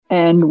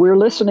And we're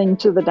listening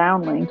to the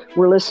downlink.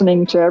 We're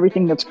listening to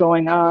everything that's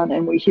going on,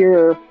 and we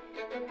hear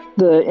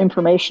the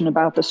information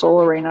about the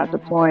solar array not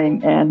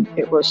deploying, and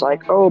it was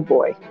like, oh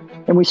boy.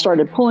 And we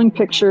started pulling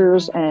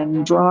pictures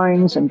and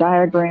drawings and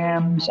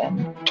diagrams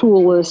and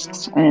tool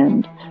lists,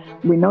 and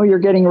we know you're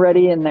getting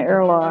ready in the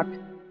airlock.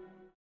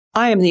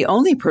 I am the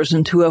only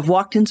person to have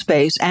walked in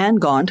space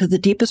and gone to the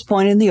deepest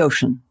point in the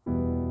ocean.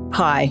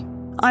 Hi,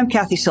 I'm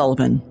Kathy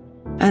Sullivan,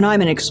 and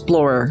I'm an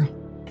explorer.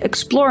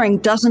 Exploring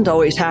doesn't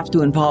always have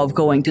to involve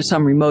going to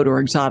some remote or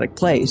exotic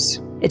place.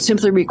 It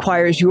simply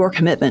requires your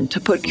commitment to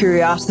put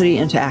curiosity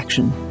into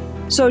action.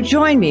 So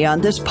join me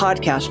on this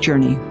podcast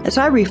journey as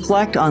I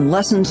reflect on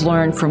lessons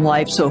learned from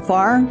life so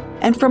far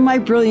and from my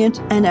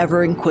brilliant and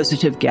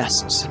ever-inquisitive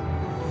guests.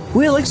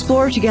 We'll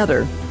explore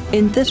together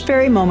in this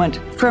very moment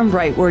from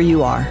right where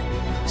you are.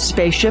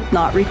 Spaceship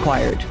not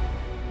required.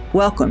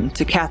 Welcome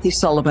to Kathy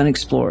Sullivan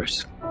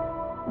Explores.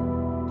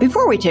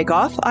 Before we take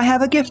off, I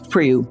have a gift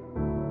for you.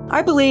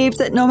 I believe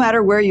that no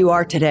matter where you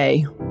are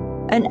today,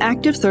 an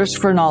active thirst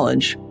for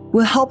knowledge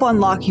will help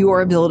unlock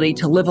your ability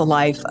to live a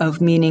life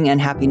of meaning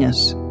and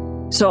happiness.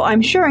 So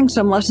I'm sharing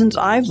some lessons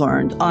I've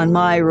learned on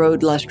my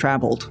road less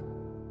traveled.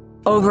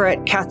 Over at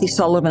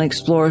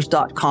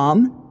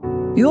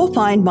KathySullivanExplores.com, you'll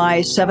find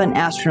my 7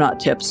 astronaut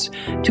tips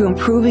to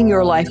improving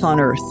your life on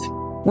Earth.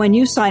 When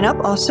you sign up,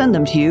 I'll send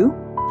them to you,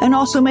 and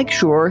also make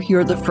sure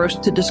you're the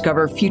first to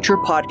discover future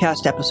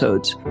podcast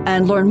episodes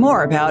and learn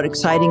more about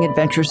exciting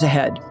adventures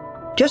ahead.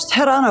 Just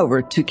head on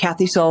over to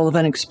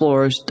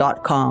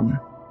KathySullivanExplores.com.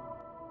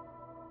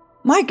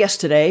 My guest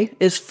today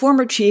is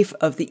former chief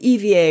of the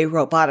EVA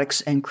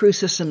Robotics and Crew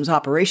Systems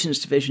Operations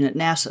Division at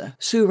NASA,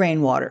 Sue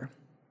Rainwater.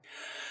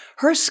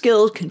 Her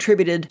skills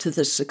contributed to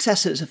the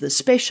successes of the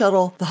Space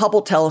Shuttle, the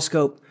Hubble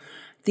telescope,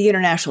 the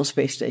International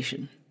Space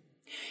Station.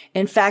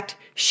 In fact,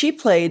 she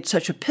played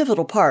such a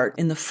pivotal part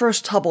in the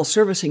first Hubble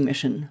servicing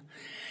mission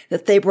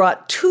that they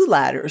brought 2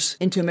 ladders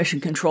into mission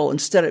control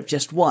instead of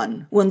just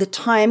 1 when the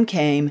time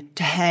came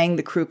to hang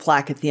the crew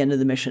plaque at the end of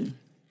the mission.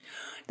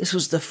 This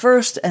was the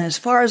first, and as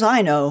far as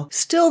I know,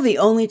 still the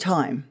only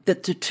time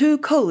that the 2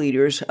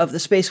 co-leaders of the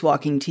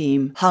spacewalking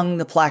team hung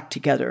the plaque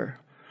together,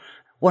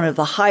 one of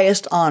the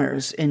highest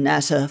honors in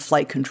NASA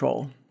flight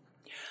control.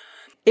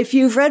 If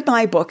you've read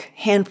my book,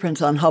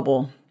 Handprints on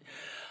Hubble,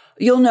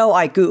 you'll know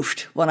I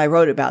goofed when I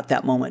wrote about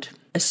that moment,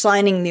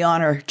 assigning the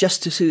honor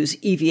just to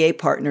Sue's EVA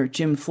partner,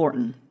 Jim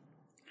Thornton.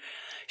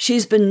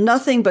 She's been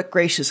nothing but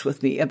gracious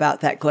with me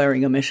about that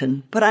glaring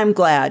omission, but I'm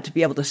glad to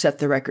be able to set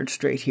the record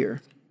straight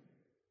here.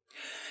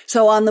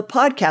 So on the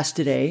podcast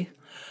today,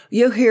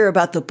 you'll hear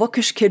about the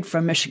bookish kid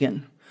from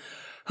Michigan,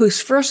 whose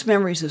first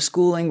memories of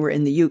schooling were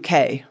in the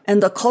UK,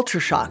 and the culture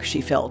shock she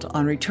felt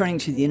on returning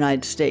to the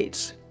United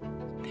States.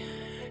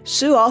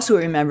 Sue also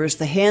remembers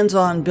the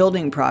hands-on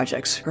building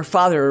projects her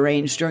father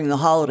arranged during the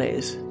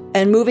holidays,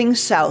 and moving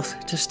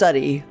south to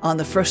study on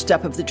the first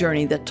step of the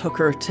journey that took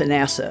her to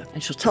NASA.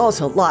 And she'll tell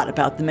us a lot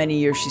about the many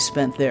years she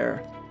spent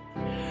there.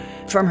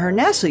 From her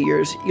NASA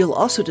years, you'll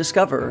also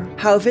discover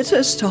how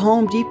visits to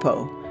Home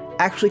Depot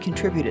actually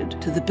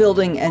contributed to the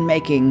building and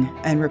making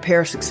and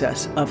repair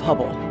success of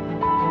Hubble.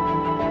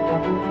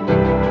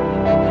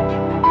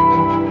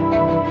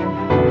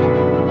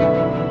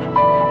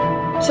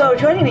 So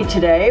joining me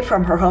today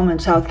from her home in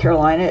South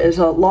Carolina is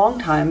a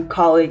longtime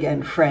colleague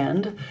and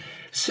friend,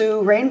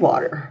 Sue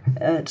Rainwater.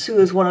 Sue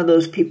is one of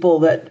those people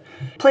that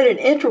played an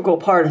integral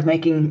part of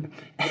making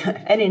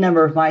any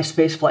number of my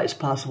space flights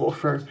possible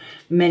for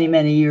many,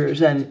 many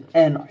years and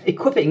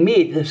equipping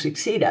me to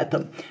succeed at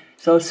them.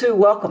 So Sue,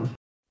 welcome.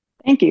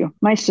 Thank you.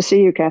 Nice to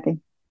see you, Kathy.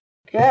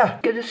 Yeah,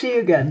 good to see you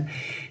again.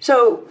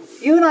 So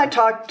you and I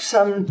talked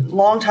some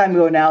long time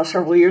ago now,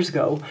 several years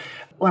ago,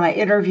 when I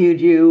interviewed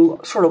you,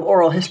 sort of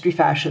oral history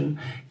fashion,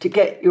 to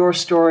get your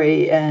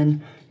story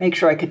and make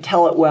sure I could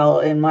tell it well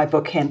in my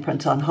book,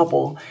 Handprints on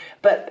Hubble.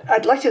 But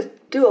I'd like to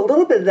do a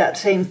little bit of that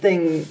same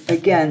thing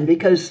again,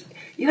 because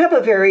you have a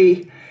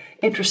very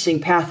interesting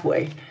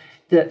pathway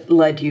that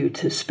led you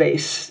to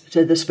space,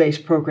 to the space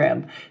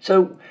program.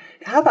 So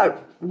how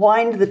about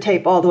wind the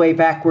tape all the way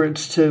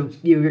backwards to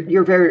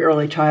your very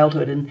early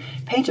childhood and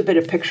paint a bit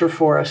of picture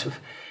for us of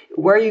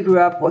where you grew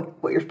up,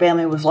 what your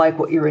family was like,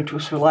 what your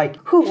interests were like.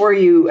 Who were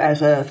you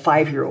as a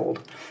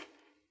 5-year-old?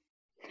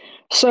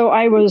 So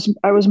I was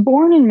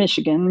born in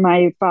Michigan.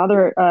 My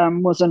father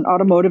was an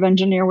automotive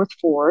engineer with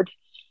Ford.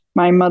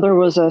 My mother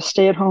was a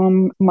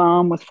stay-at-home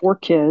mom with 4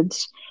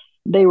 kids.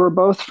 They were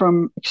both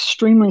from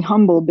extremely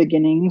humble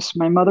beginnings.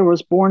 My mother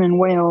was born in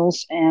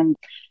Wales and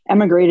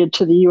emigrated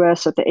to the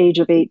U.S. at the age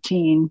of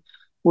 18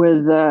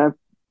 with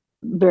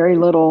very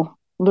little,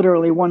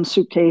 literally 1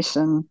 suitcase,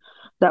 and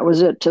that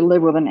was it, to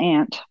live with an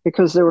aunt,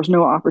 because there was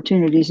no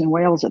opportunities in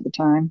Wales at the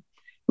time,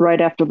 right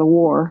after the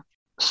war.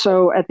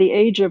 So at the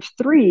age of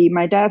 3,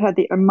 my dad had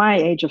the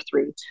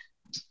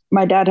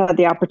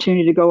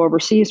opportunity to go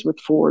overseas with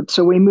Ford.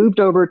 So we moved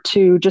over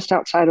to just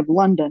outside of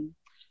London,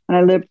 and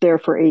I lived there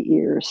for 8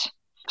 years.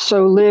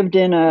 So lived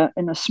in a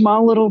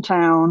small little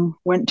town,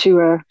 went to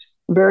a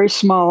very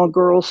small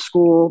girls'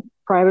 school,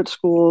 private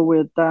school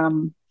with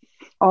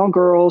all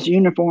girls,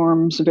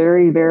 uniforms,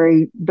 very,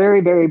 very,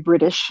 very, very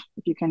British,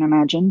 if you can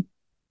imagine.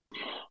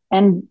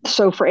 And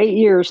so for 8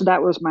 years,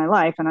 that was my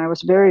life. And I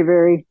was very,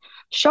 very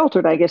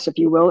sheltered, I guess, if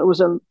you will. It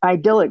was an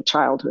idyllic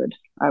childhood,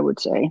 I would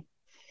say.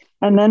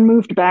 And then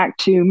moved back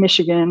to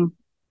Michigan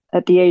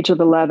at the age of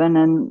 11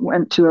 and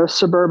went to a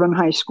suburban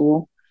high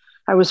school.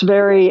 I was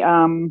very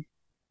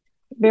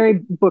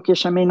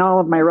bookish. I mean, all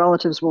of my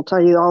relatives will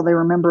tell you all they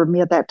remember of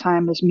me at that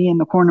time is me in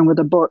the corner with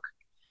a book.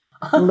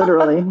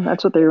 Literally,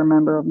 that's what they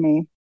remember of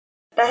me.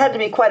 That had to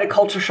be quite a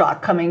culture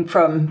shock coming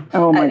from,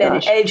 Oh my at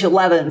gosh. age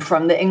 11,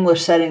 from the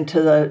English setting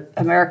to the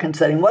American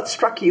setting. What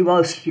struck you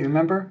most? Do you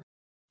remember?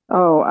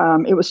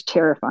 Oh, it was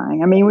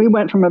terrifying. I mean, we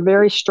went from a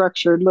very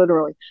structured,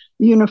 literally,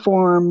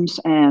 uniforms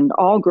and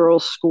all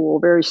girls school,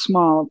 very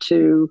small,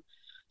 to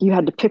you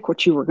had to pick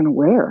what you were going to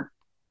wear.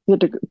 You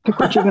had to pick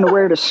what you're going to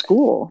wear to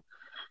school.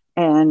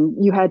 And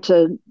you had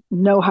to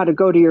know how to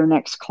go to your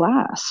next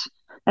class.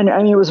 And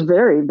I mean, it was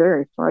very,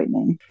 very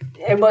frightening.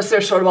 And was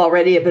there sort of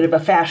already a bit of a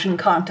fashion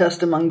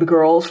contest among the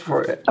girls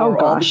for Oh, all the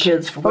gosh.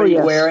 kids for what are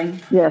you wearing?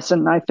 Yes,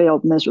 and I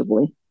failed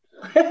miserably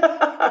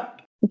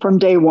from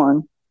day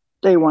one.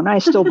 Day one. I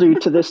still do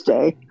to this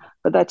day,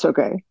 but that's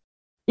okay.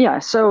 Yeah,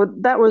 so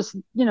that was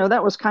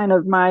kind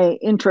of my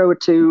intro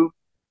to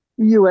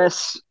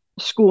US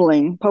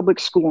schooling, public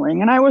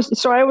schooling. And I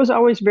was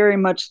always very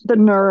much the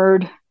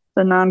nerd,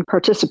 the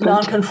non-participant.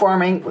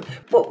 Non-conforming.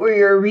 What were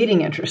your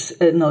reading interests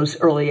in those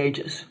early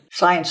ages?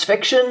 Science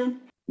fiction?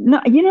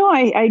 No,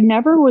 I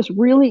never was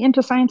really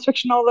into science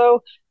fiction,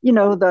 although,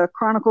 the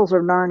Chronicles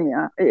of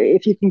Narnia,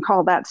 if you can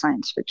call that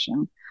science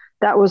fiction,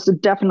 that was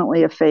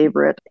definitely a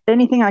favorite.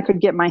 Anything I could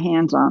get my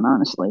hands on,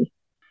 honestly.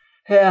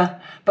 Yeah,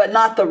 but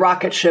not the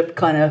rocket ship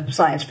kind of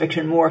science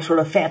fiction, more sort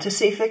of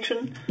fantasy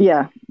fiction?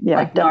 Yeah,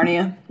 Like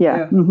Narnia?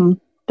 Yeah,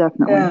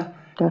 definitely, Yeah.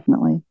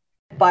 definitely.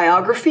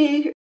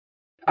 Biography?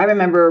 I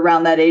remember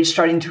around that age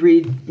starting to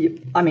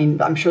read, I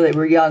mean, I'm sure they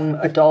were young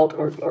adult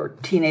or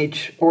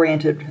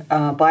teenage-oriented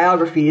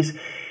biographies,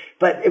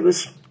 but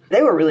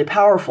they were really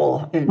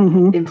powerful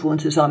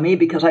influences on me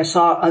because I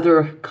saw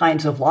other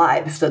kinds of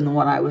lives than the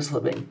one I was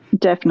living.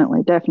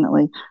 Definitely,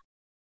 definitely.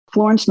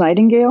 Florence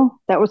Nightingale,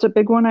 that was a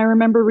big one I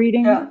remember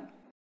reading. Yeah.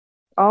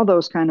 All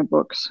those kind of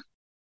books.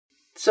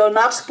 So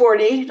not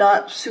sporty,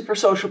 not super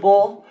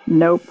sociable.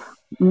 Nope,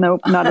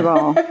 not at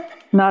all.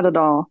 Not at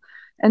all.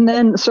 And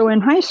then, so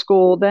in high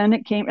school, then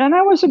it came, and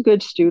I was a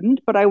good student,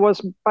 but I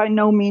was by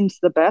no means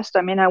the best.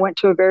 I mean, I went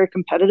to a very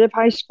competitive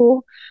high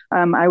school.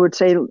 I would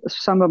say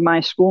some of my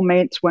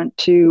schoolmates went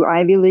to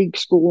Ivy League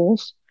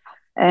schools,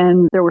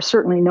 and there was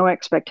certainly no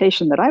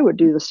expectation that I would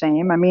do the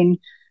same. I mean,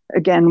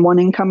 again, one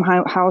income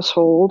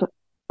household.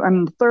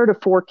 I'm the third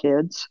of four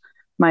kids.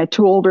 My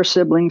two older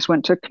siblings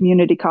went to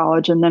community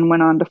college and then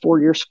went on to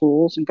four-year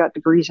schools and got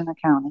degrees in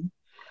accounting,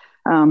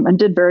 and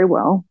did very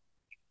well.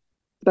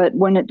 But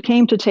when it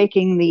came to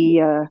taking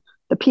the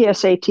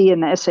PSAT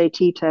and the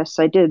SAT tests,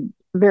 I did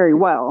very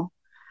well.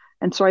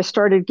 And so I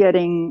started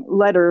getting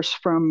letters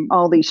from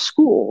all these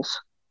schools.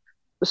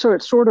 So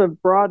it sort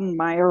of broadened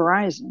my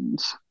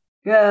horizons.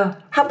 Yeah.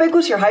 How big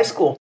was your high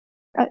school?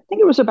 I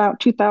think it was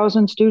about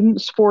 2,000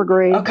 students, 4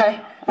 grades.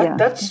 Okay. Yeah.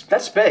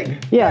 That's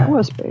big. Yeah, it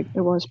was big.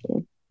 It was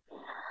big.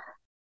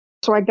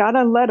 So I got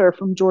a letter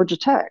from Georgia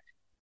Tech,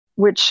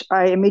 which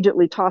I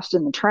immediately tossed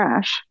in the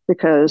trash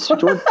because,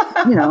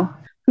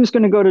 who's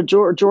going to go to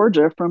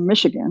Georgia from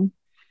Michigan?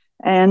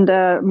 And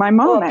my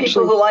mom actually...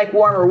 People who like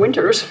warmer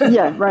winters.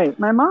 Yeah, right.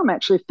 My mom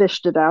actually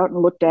fished it out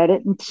and looked at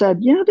it and said,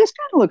 this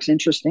kind of looks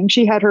interesting.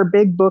 She had her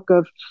big book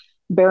of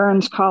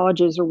Barron's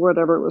colleges or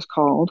whatever it was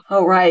called.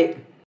 Oh, right.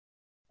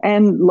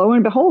 And lo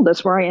and behold,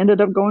 that's where I ended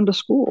up going to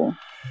school.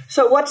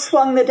 So what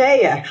swung the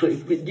day, actually?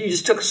 You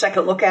just took a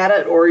second look at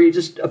it, or you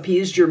just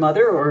appeased your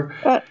mother? Or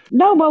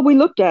No, well, we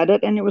looked at it,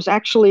 and it was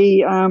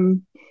actually,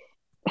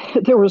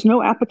 there was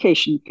no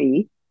application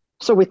fee.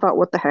 So we thought,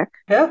 what the heck?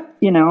 Yeah.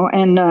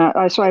 And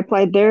so I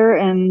applied there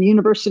and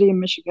University of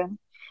Michigan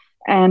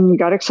and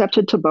got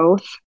accepted to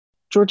both.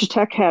 Georgia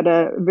Tech had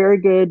a very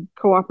good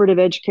cooperative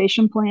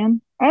education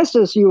plan, as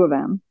does U of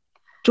M.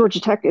 Georgia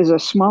Tech is a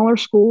smaller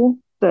school.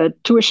 The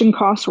tuition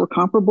costs were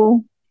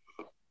comparable.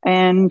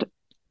 And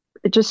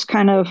it just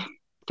kind of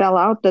fell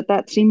out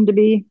that seemed to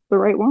be the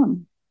right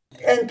one.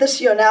 And this,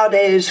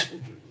 nowadays,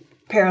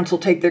 parents will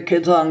take their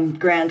kids on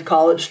grand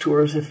college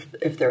tours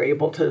if they're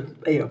able to,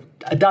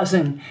 a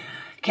dozen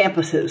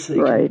campuses.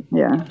 So right,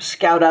 yeah.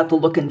 Scout out the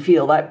look and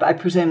feel. I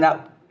presume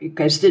that you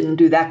guys didn't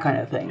do that kind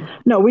of thing.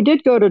 No, we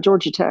did go to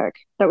Georgia Tech.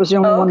 That was the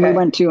only one we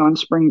went to on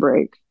spring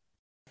break.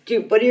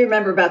 What do you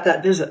remember about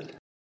that visit?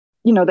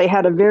 They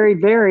had a very,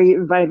 very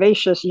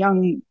vivacious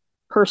young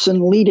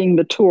person leading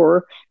the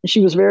tour. And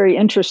she was very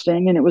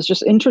interesting. And it was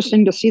just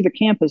interesting to see the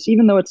campus.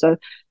 Even though it's a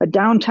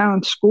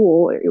downtown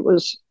school, it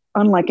was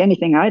unlike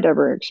anything I'd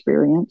ever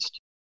experienced.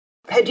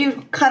 Had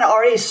you kind of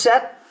already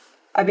set,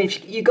 I mean,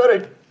 you go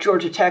to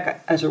Georgia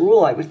Tech as a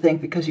rule, I would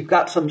think, because you've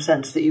got some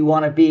sense that you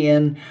want to be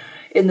in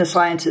the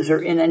sciences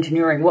or in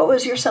engineering. What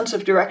was your sense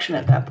of direction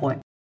at that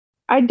point?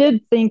 I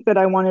did think that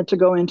I wanted to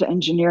go into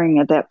engineering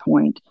at that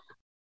point.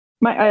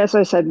 As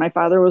I said, my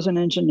father was an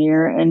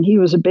engineer, and he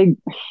was a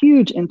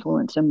huge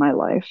influence in my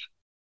life.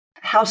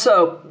 How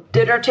so?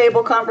 Dinner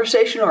table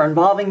conversation or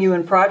involving you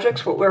in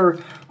projects? What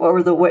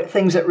were the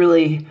things that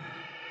really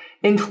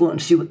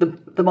influenced you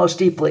the most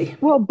deeply?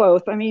 Well,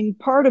 both. I mean,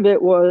 part of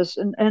it was,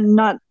 and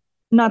not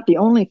the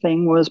only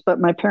thing was, but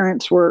my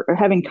parents were,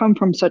 having come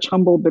from such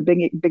humble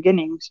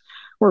beginnings,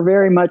 were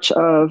very much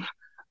of,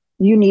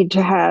 you need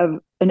to have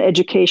an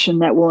education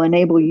that will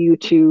enable you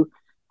to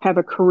have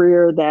a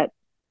career that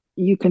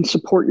you can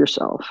support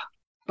yourself.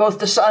 Both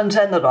the sons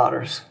and the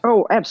daughters.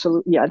 Oh,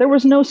 absolutely. Yeah. There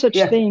was no such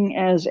thing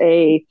as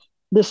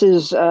this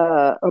is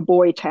a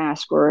boy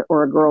task or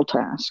a girl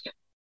task.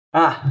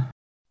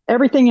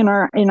 Everything in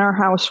our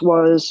house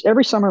was,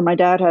 every summer my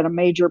dad had a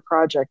major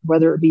project,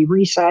 whether it be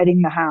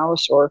residing the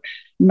house or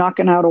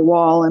knocking out a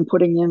wall and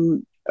putting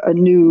in a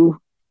new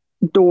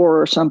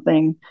door or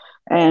something.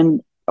 And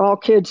all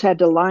kids had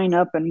to line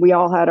up and we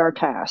all had our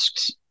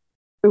tasks.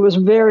 It was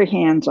very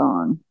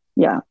hands-on.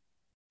 Yeah.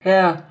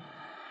 Yeah.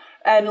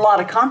 And a lot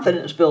of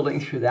confidence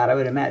building through that, I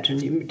would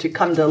imagine, to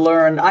come to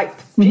learn,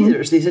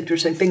 there's these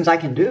interesting things I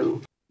can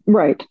do.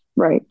 Right.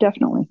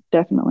 Definitely.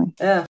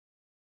 Yeah.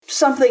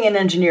 Something in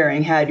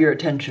engineering had your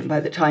attention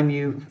by the time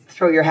you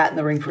throw your hat in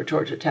the ring for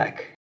Georgia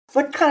Tech.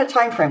 What kind of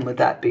time frame would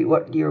that be?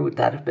 What year would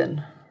that have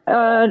been?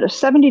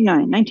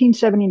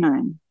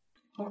 1979.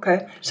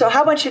 Okay. So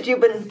how much had you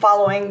been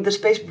following the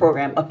space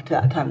program up to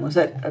that time? Was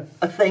that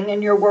a thing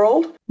in your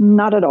world?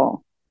 Not at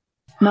all.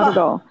 Not at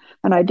all.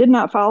 And I did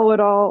not follow it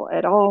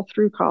at all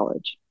through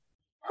college.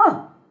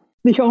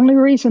 The only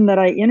reason that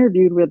I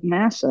interviewed with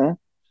NASA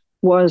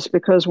was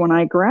because when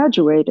I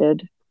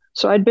graduated,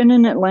 so I'd been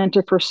in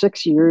Atlanta for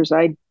 6 years,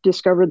 I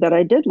discovered that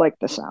I did like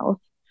the South.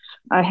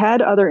 I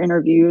had other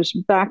interviews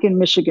back in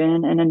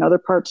Michigan and in other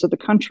parts of the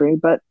country,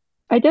 but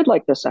I did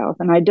like the South.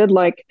 And I did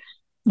like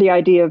the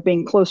idea of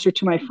being closer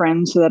to my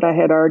friends that I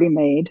had already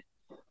made.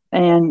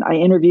 And I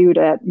interviewed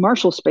at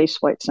Marshall Space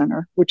Flight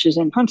Center, which is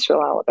in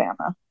Huntsville,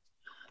 Alabama.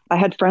 I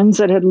had friends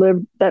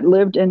that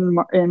lived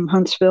in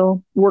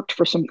Huntsville, worked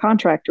for some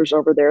contractors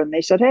over there, and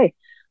they said, "Hey,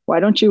 why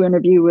don't you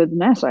interview with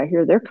NASA? I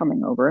hear they're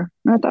coming over."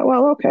 And I thought,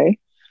 well, okay.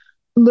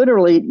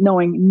 Literally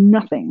knowing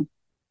nothing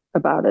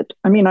about it.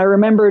 I mean, I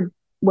remembered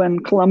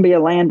when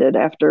Columbia landed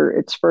after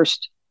its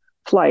first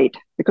flight,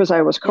 because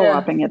I was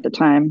co-oping at the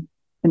time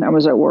and I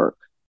was at work.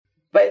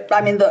 But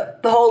I mean, the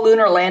whole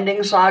lunar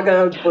landing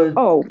saga was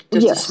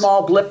just a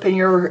small blip in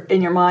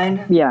your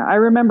mind. Yeah, I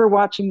remember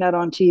watching that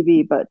on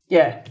TV, but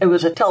yeah, it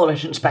was a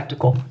television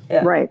spectacle.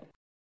 Yeah. Right.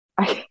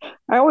 I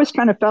always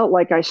kind of felt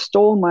like I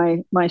stole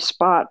my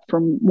spot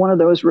from one of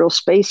those real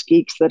space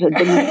geeks that had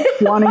been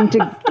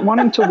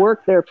wanting to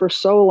work there for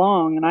so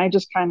long, and I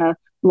just kind of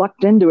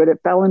lucked into it.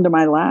 It fell into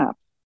my lap.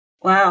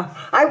 Wow.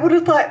 I would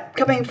have thought,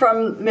 coming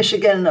from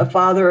Michigan, a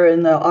father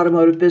in the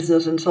automotive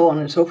business and so on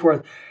and so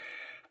forth,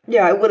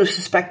 yeah, I would have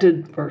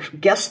suspected or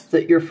guessed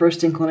that your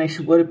first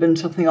inclination would have been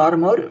something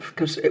automotive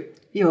because it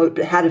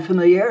had a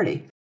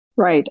familiarity.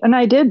 Right. And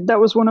I did. That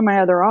was one of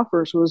my other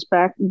offers, was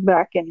back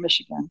in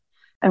Michigan.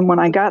 And when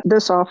I got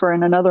this offer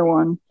and another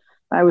one,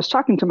 I was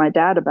talking to my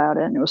dad about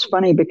it. And it was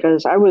funny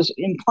because I was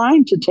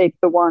inclined to take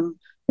the one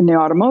in the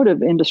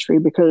automotive industry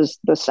because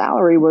the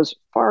salary was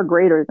far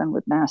greater than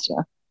with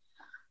NASA.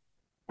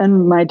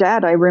 And my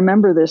dad, I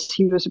remember this,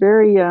 he was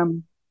very,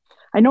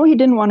 I know he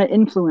didn't want to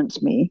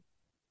influence me,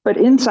 but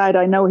inside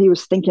I know he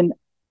was thinking,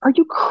 "Are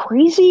you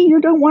crazy?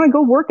 You don't want to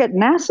go work at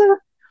NASA?"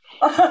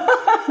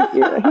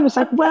 He was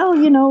like, "Well,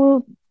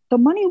 the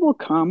money will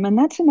come and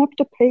that's enough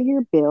to pay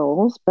your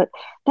bills, but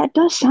that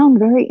does sound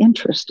very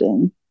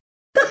interesting."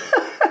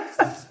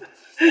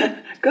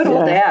 Good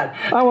old dad.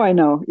 Oh, I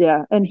know.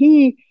 Yeah. And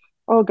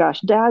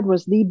Dad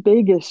was the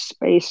biggest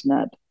space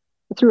nut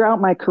throughout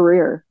my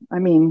career. I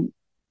mean,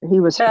 he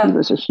was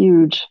a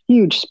huge,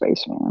 huge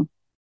spaceman.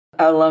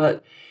 I love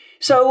it.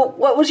 So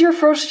what was your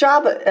first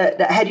job?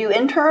 Had you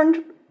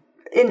interned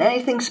in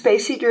anything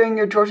spacey during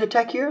your Georgia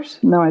Tech years?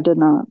 No, I did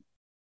not.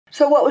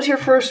 So what was your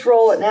first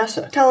role at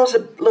NASA? Tell us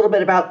a little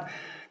bit about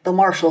the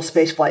Marshall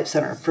Space Flight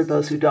Center, for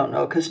those who don't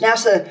know, because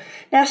NASA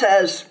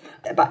has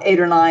about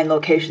 8 or 9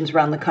 locations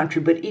around the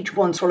country, but each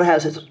one sort of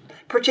has its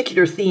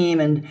particular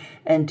theme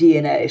and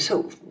DNA.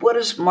 So what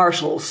is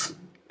Marshall's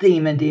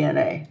theme and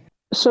DNA?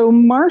 So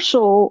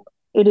Marshall,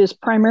 it is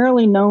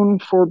primarily known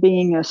for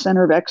being a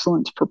center of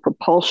excellence for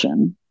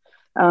propulsion,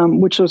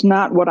 which was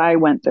not what I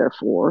went there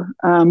for.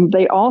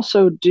 They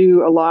also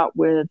do a lot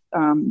with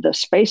the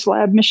Space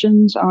Lab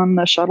missions on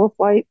the shuttle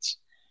flights,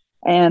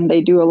 and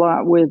they do a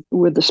lot with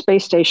the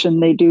space station.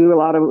 They do a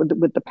lot of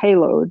with the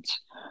payloads.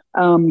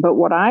 But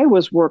what I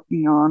was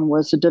working on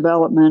was the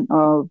development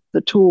of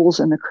the tools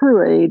and the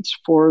crew aids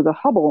for the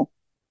Hubble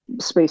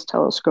Space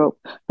Telescope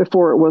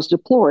before it was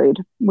deployed,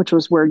 which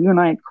was where you and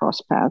I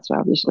crossed paths,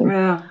 obviously.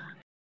 Yeah.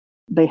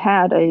 They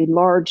had a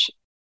large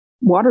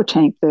water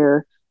tank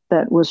there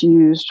that was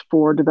used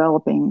for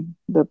developing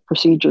the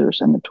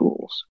procedures and the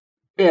tools.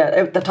 Yeah,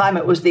 at the time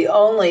it was the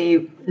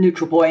only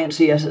neutral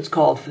buoyancy, as it's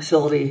called,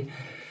 facility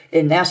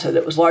in NASA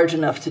that was large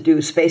enough to do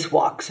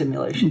spacewalk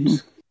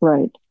simulations. Mm-hmm.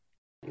 Right.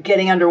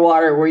 Getting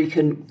underwater where you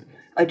can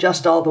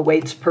adjust all the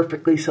weights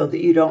perfectly so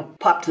that you don't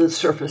pop to the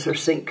surface or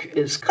sink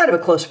is kind of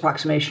a close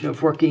approximation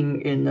of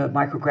working in the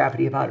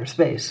microgravity of outer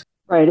space.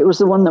 Right. It was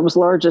the one that was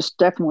largest,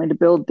 definitely, to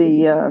build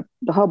the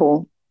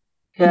Hubble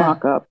Yeah.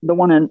 mock-up. The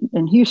one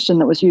in Houston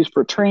that was used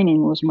for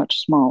training was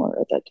much smaller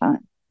at that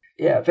time.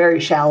 Yeah, very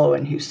shallow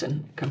in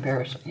Houston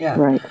comparison. Yeah.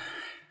 Right.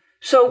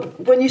 So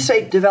when you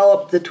say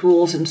develop the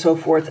tools and so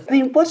forth, I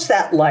mean, what's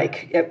that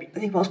like? I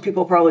think most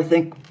people probably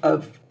think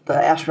of the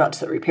astronauts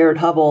that repaired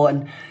Hubble,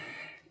 and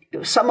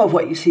some of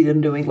what you see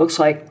them doing looks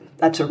like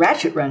that's a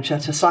ratchet wrench,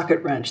 that's a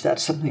socket wrench,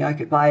 that's something I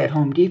could buy at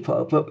Home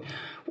Depot. But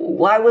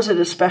why was it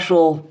a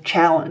special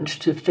challenge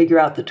to figure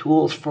out the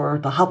tools for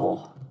the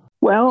Hubble?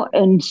 Well,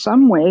 in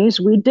some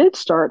ways, we did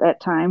start at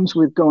times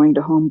with going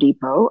to Home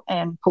Depot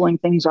and pulling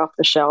things off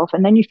the shelf.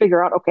 And then you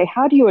figure out, okay,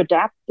 how do you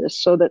adapt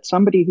this so that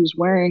somebody who's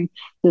wearing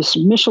this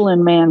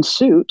Michelin Man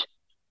suit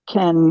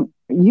can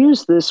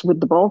use this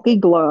with the bulky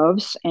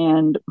gloves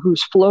and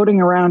who's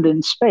floating around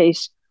in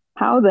space?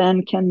 How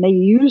then can they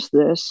use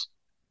this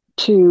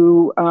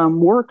to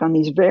work on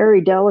these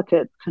very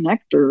delicate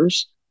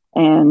connectors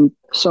and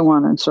so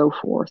on and so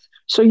forth?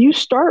 So you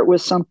start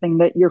with something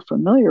that you're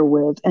familiar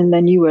with, and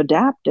then you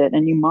adapt it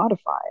and you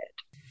modify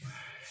it.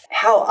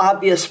 How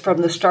obvious from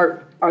the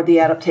start are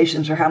the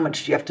adaptations, or how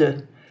much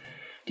do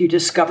you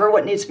discover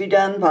what needs to be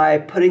done by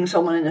putting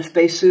someone in a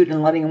spacesuit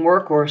and letting them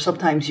work, or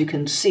sometimes you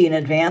can see in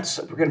advance,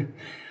 we're going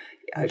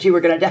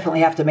to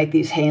definitely have to make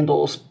these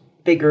handles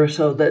bigger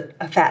so that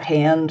a fat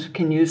hand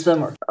can use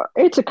them? Or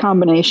it's a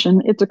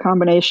combination.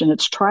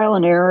 It's trial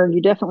and error.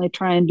 You definitely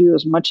try and do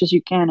as much as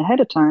you can ahead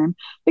of time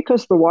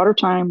because the water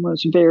time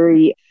was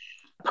very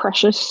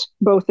precious,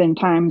 both in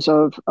times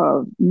of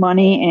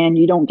money, and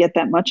you don't get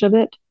that much of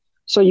it.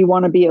 So you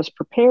want to be as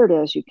prepared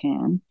as you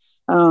can.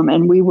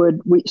 And we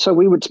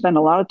would spend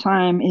a lot of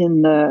time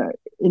in the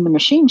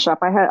machine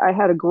shop. I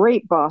had a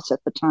great boss at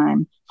the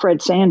time,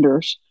 Fred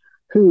Sanders,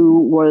 who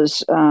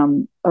was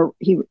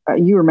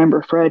you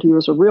remember Fred? He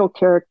was a real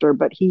character,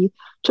 but he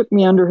took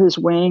me under his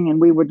wing,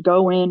 and we would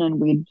go in and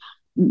we'd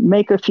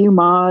make a few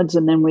mods,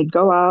 and then we'd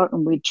go out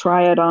and we'd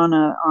try it on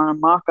a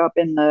mock-up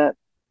in the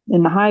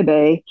high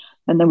bay,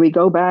 and then we'd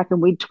go back and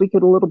we'd tweak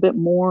it a little bit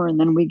more, and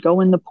then we'd go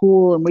in the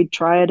pool and we'd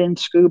try it in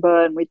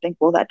scuba, and we'd think,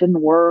 well, that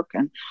didn't work,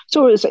 and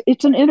so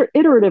it's an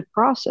iterative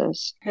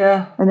process.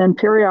 Yeah. And then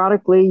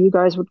periodically, you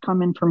guys would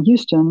come in from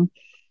Houston,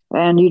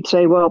 and you'd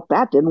say, well,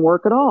 that didn't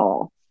work at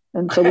all.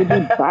 And so we'd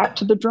be back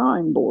to the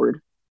drawing board.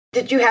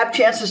 Did you have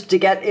chances to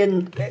get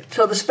in?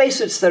 So the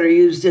spacesuits that are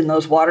used in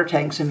those water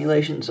tank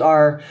simulations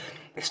are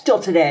still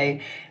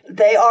today,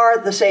 they are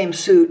the same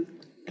suit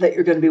that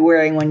you're going to be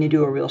wearing when you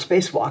do a real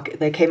spacewalk.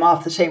 They came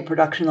off the same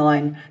production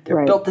line. They're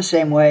right. Built the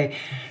same way.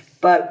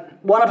 But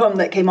one of them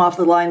that came off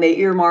the line, they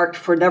earmarked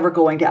for never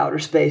going to outer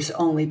space,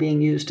 only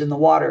being used in the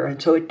water. And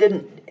so it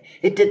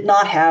did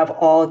not have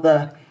all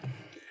the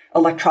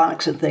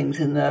electronics and things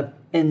in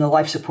the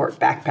life support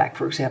backpack,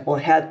 for example.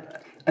 It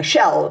had a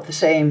shell of the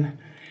same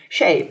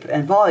shape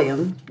and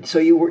volume, so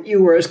you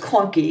were as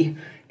clunky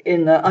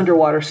in the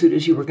underwater suit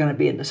as you were going to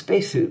be in the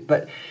spacesuit.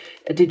 But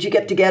did you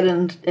get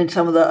in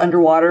some of the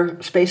underwater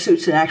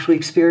spacesuits and actually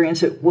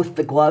experience it with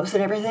the gloves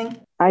and everything?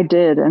 I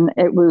did, and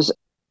it was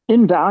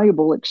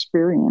invaluable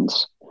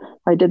experience.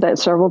 I did that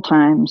several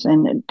times,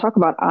 and talk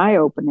about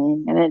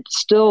eye-opening. And it's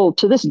still,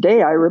 to this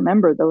day, I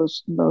remember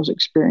those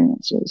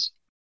experiences.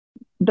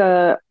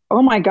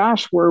 Oh my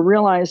gosh, we're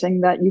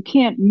realizing that you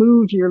can't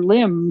move your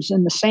limbs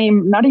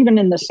not even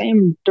in the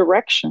same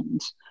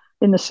directions,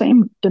 in the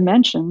same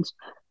dimensions.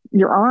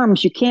 Your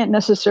arms, you can't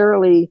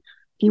necessarily,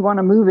 if you want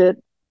to move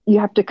it, you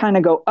have to kind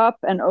of go up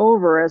and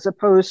over, as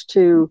opposed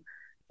to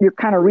you're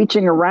kind of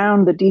reaching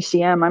around the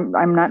DCM.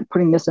 I'm not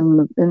putting this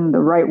in the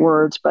right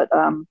words, but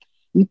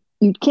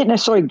you can't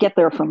necessarily get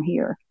there from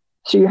here.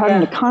 So you're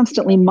having to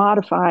constantly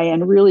modify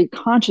and really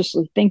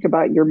consciously think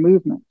about your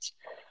movements.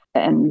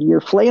 And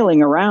you're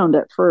flailing around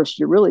at first.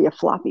 You're really a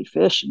floppy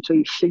fish until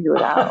you figure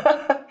it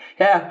out.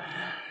 Yeah,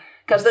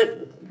 because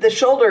the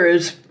shoulder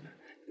is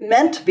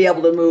meant to be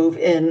able to move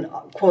in,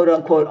 quote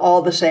unquote,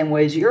 all the same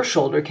ways your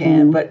shoulder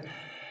can, but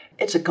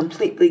it's a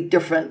completely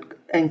different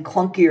and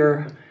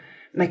clunkier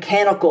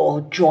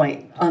mechanical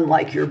joint,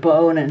 unlike your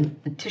bone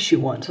and tissue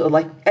one. So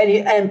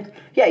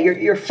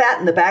you're fat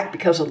in the back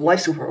because of the life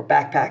support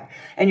backpack,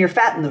 and you're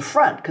fat in the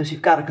front because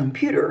you've got a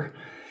computer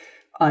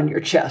on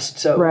your chest.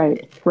 So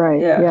right,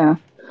 yeah.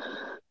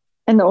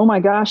 And oh my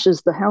gosh,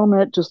 is the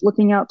helmet, just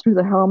looking out through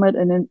the helmet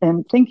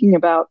and thinking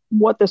about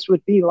what this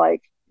would be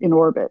like in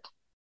orbit.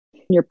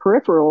 Your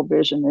peripheral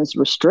vision is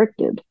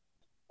restricted,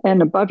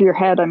 and above your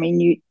head, I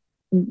mean,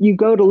 you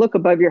go to look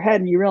above your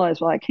head and you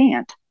realize, well, I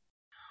can't.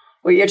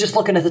 Well, you're just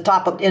looking at the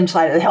top of the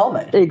inside of the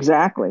helmet.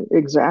 Exactly.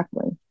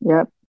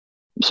 Yep.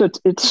 So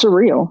it's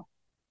surreal.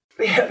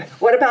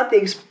 What about the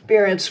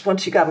experience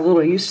once you got a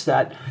little used to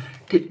that?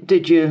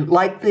 Did you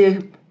like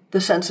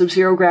the sense of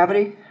zero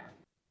gravity?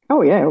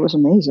 Oh, yeah, it was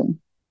amazing.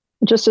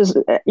 Just as,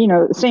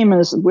 same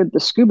as with the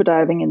scuba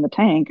diving in the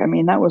tank. I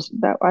mean, I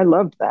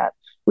loved that.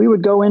 we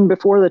would go in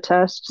before the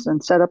tests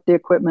and set up the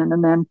equipment,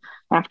 and then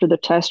after the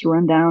test,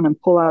 run down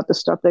and pull out the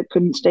stuff that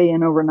couldn't stay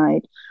in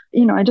overnight.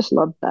 I just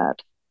loved that.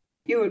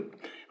 You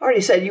already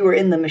said you were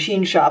in the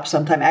machine shop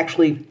sometime,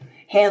 actually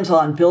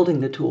hands-on building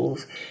the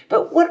tools.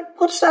 But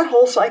what's that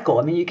whole cycle?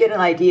 I mean, you get an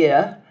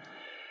idea,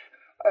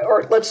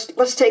 or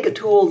let's take a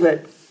tool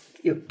that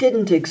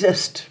didn't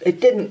exist. It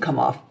didn't come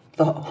off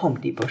the Home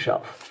Depot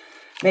shelf.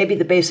 Maybe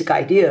the basic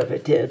idea of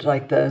it did,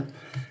 like the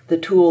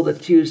tool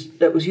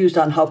that was used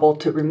on Hubble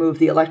to remove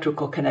the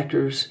electrical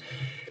connectors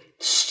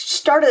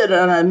started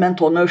on a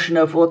mental notion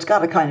of, well, it's got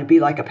to kind of be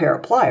like a pair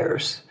of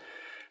pliers.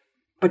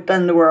 But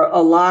then there were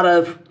a lot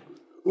of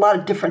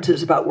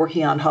differences about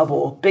working on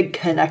Hubble. Big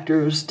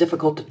connectors,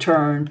 difficult to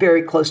turn,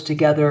 very close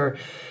together.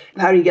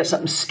 How do you get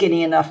something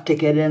skinny enough to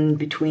get in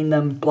between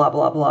them, blah,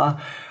 blah,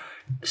 blah.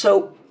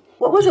 So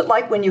what was it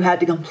like when you had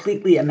to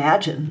completely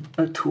imagine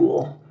a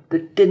tool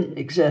that didn't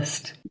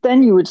exist?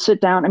 Then you would sit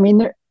down. I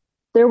mean,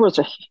 there was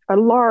a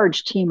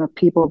large team of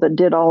people that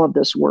did all of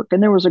this work,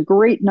 and there was a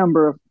great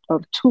number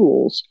of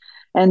tools.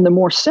 And the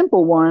more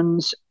simple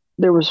ones,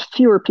 there was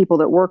fewer people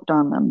that worked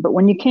on them. But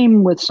when you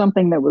came with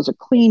something that was a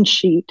clean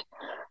sheet,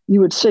 you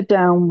would sit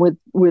down with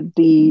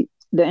the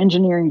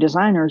engineering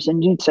designers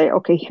and you'd say,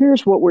 okay,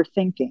 here's what we're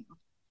thinking.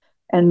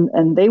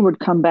 And they would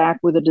come back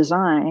with a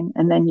design,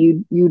 and then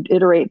you'd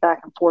iterate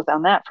back and forth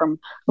on that from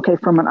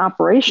an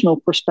operational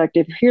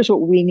perspective, here's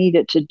what we need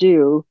it to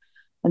do.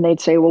 And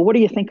they'd say, well, what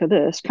do you think of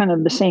this? Kind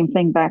of the same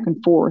thing back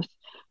and forth.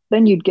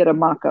 Then you'd get a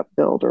mock-up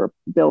built or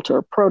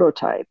a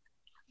prototype,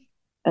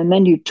 and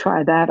then you'd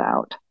try that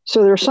out.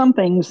 So there are some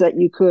things that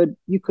you could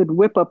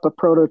whip up a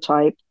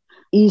prototype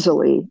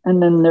easily,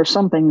 and then there's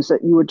some things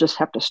that you would just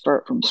have to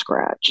start from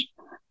scratch.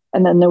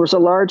 And then there was a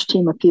large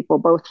team of people,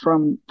 both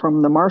from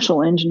the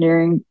Marshall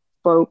engineering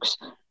folks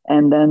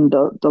and then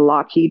the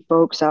Lockheed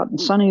folks out in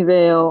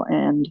Sunnyvale.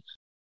 And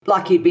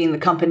Lockheed being the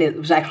company that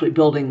was actually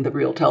building the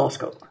real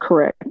telescope.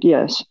 Correct.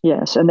 Yes.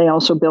 And they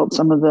also built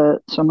some of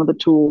the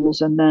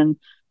tools. And then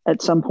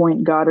at some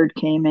point, Goddard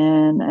came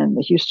in, and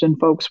the Houston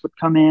folks would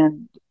come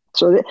in.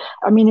 So,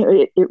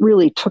 it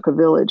really took a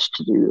village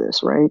to do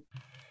this, right?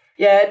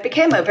 Yeah, it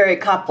became a very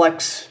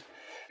complex.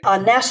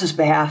 On NASA's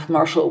behalf,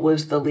 Marshall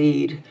was the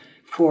lead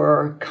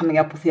for coming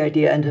up with the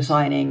idea and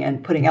designing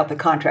and putting out the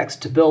contracts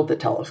to build the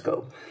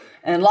telescope.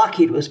 And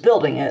Lockheed was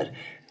building it.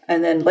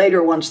 And then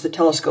later, once the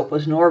telescope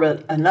was in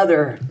orbit,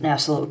 another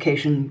NASA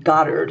location,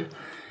 Goddard,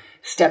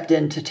 stepped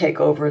in to take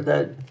over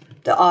the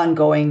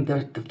ongoing,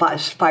 the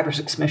five or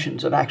six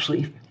missions of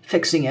actually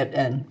fixing it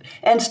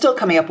and still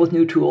coming up with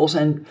new tools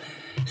and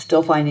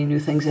still finding new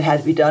things that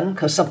had to be done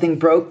because something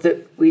broke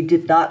that we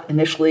did not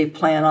initially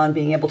plan on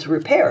being able to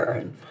repair.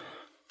 And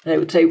they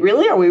would say,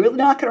 really? Are we really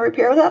not going to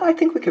repair that? I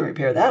think we can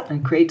repair that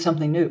and create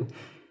something new.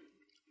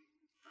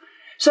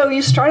 So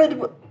you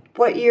started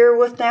what year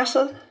with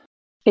NASA?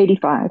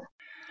 85.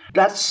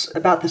 That's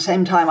about the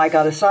same time I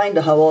got assigned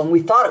to Hubble, and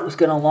we thought it was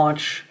going to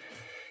launch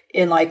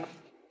in like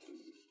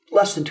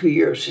less than 2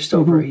 years, just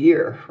over a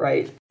year,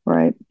 right?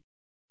 Right.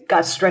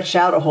 Got stretched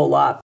out a whole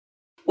lot.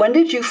 When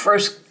did you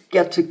first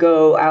get to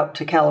go out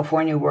to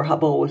California where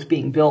Hubble was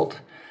being built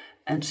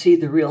and see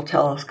the real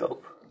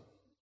telescope?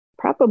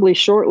 Probably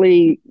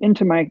shortly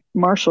into my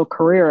Marshall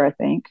career, I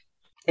think.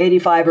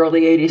 85,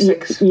 early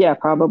 86? Yeah,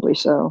 probably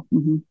so.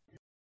 Mm-hmm.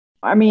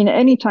 I mean,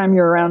 anytime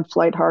you're around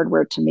flight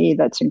hardware, to me,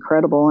 that's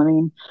incredible. I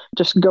mean,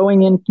 just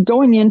going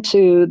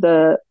into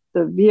the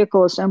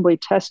vehicle assembly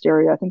test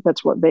area, I think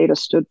that's what Beta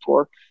stood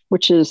for,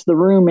 which is the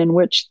room in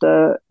which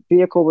the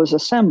vehicle was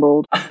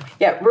assembled.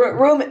 Yeah,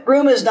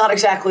 room is not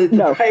exactly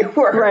the right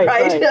word,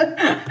 right?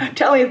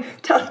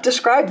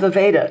 Describe the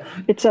Veda.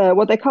 It's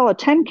what they call a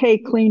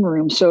 10K clean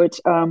room. So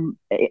it's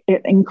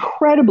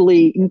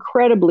incredibly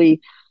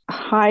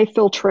high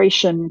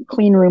filtration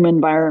clean room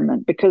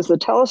environment because the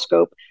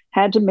telescope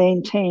had to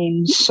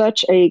maintain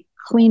such a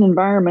clean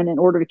environment in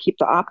order to keep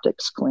the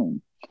optics clean.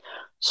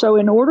 So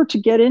in order to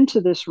get into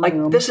this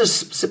room... Like this is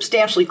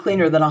substantially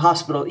cleaner than a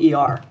hospital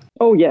ER.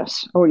 Oh,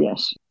 yes.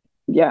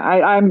 Yeah,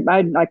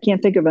 I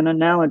can't think of an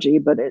analogy,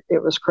 but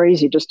it was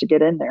crazy just to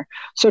get in there.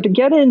 So to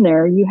get in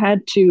there, you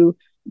had to,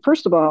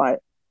 first of all,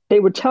 they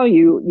would tell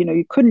you,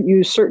 you couldn't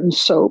use certain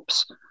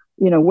soaps.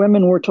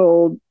 Women were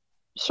told,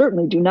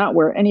 certainly do not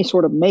wear any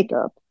sort of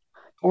makeup.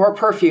 Or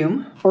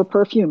perfume.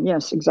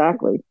 Yes,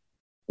 exactly.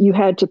 You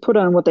had to put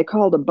on what they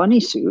called a bunny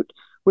suit,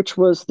 which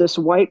was this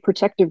white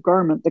protective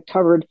garment that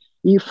covered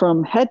you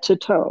from head to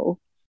toe,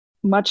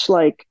 much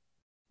like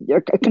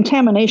a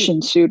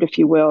contamination suit, if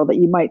you will, that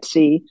you might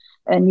see.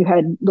 And you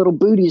had little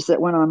booties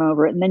that went on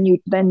over it. And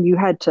then you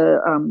had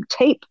to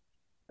tape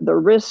the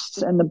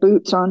wrists and the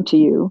boots onto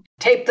you.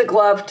 Tape the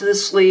glove to the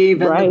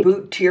sleeve and the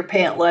boot to your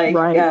pant leg.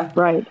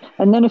 Right.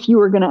 And then if you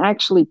were going to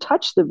actually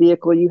touch the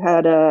vehicle, you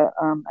had a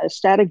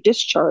static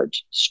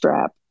discharge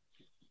strap.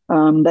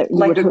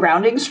 Like a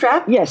grounding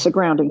strap? Yes, a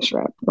grounding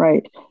strap,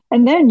 right.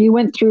 And then you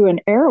went through an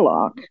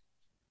airlock,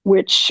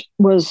 which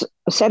was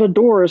a set of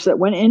doors that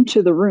went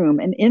into the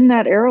room. And in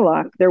that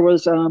airlock, there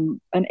was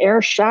an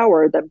air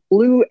shower that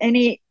blew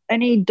any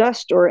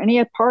dust or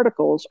any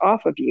particles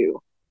off of you.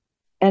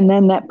 And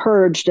then that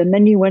purged. And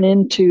then you went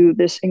into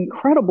this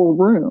incredible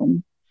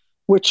room,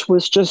 which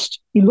was just,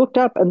 you looked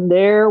up and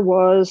there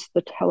was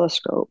the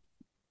telescope,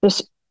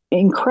 this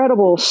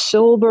incredible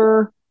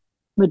silver,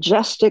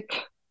 majestic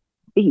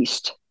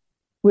beast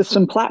with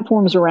some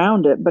platforms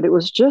around it. But it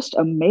was just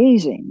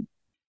amazing.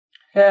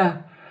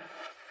 Yeah.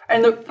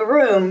 And the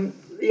room,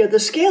 the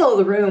scale of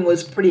the room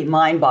was pretty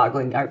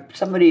mind-boggling.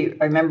 Somebody,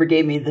 I remember,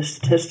 gave me the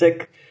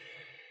statistic.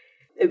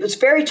 It was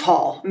very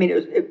tall. I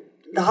mean,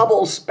 the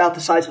Hubble's about the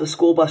size of a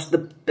school bus. The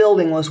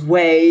building was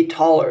way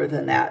taller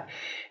than that.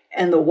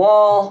 And the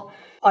wall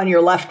on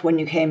your left when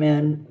you came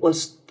in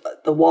was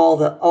the wall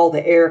that all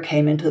the air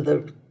came into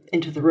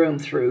the room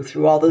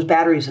through all those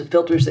batteries and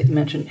filters that you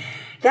mentioned.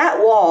 That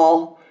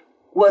wall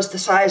was the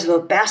size of a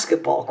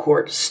basketball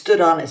court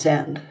stood on its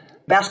end.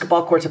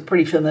 Basketball court's a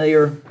pretty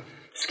familiar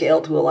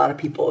scale to a lot of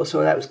people,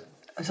 so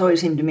it's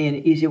always seemed to me an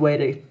easy way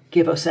to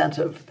give a sense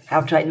of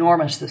how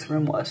ginormous this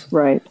room was.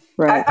 Right.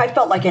 I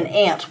felt like an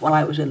ant when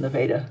I was in the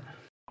Veda.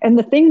 And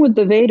the thing with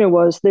the Veda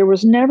was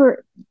there's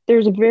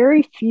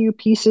very few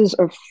pieces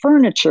of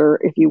furniture,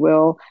 if you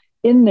will,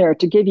 in there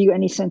to give you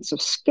any sense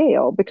of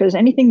scale, because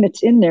anything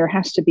that's in there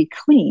has to be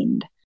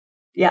cleaned.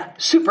 Yeah,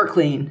 super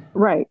clean.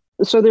 Right.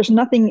 So there's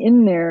nothing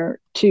in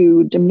there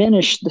to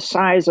diminish the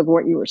size of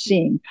what you were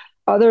seeing,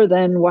 other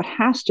than what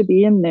has to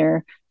be in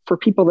there for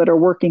people that are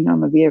working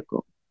on the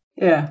vehicle.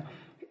 Yeah.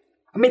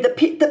 I mean,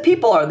 the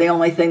people are the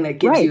only thing that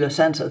gives you a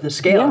sense of the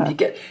scale. Yeah.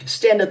 If you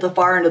stand at the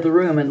far end of the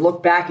room and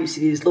look back, you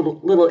see these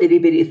little itty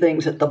bitty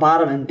things at the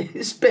bottom and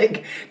this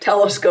big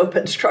telescope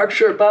and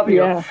structure above you.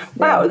 Yeah.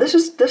 Wow, this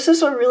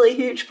is a really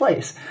huge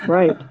place.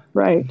 Right.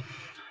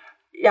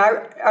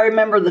 Yeah, I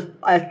remember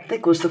I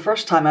think it was the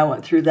first time I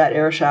went through that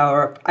air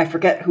shower. I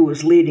forget who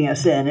was leading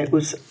us in. It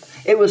was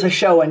a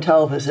show and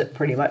tell visit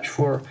pretty much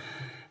for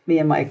me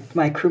and my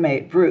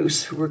crewmate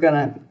Bruce, who were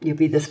going to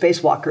be the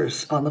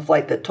spacewalkers on the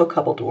flight that took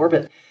Hubble to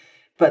orbit.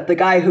 But the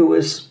guy who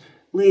was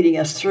leading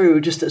us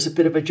through, just as a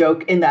bit of a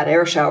joke, in that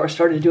air shower,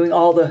 started doing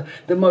all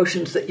the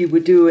motions that you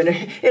would do in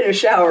a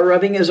shower,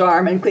 rubbing his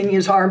arm and cleaning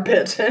his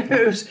armpits.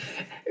 It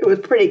was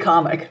pretty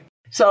comic.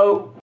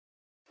 So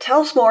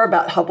tell us more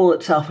about Hubble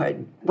itself.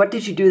 What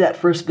did you do that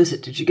first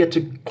visit? Did you get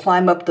to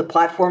climb up the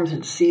platforms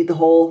and see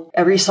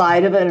every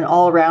side of it and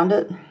all around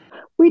it?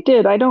 We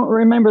did. I don't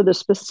remember the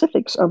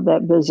specifics of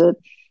that visit.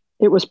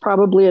 It was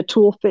probably a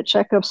tool fit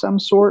check of some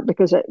sort,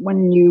 because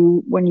when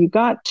you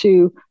got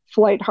to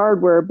flight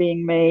hardware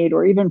being made,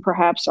 or even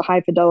perhaps a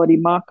high fidelity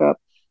mock-up,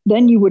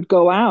 then you would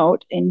go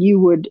out and you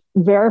would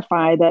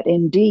verify that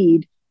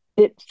indeed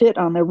it fit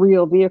on the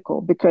real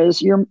vehicle,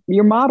 because your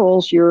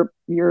models, your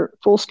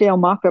full scale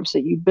mock-ups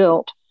that you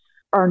built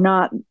are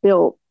not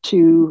built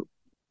to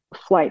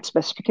flight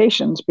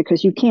specifications,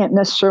 because you can't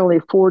necessarily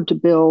afford to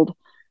build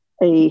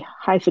a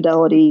high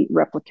fidelity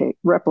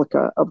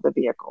replica of the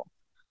vehicle.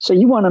 So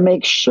you want to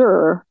make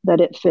sure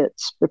that it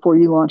fits before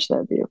you launch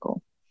that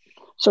vehicle.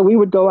 So we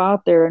would go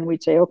out there and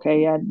we'd say,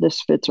 okay, yeah,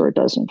 this fits or it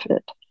doesn't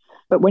fit.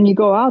 But when you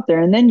go out there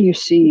and then you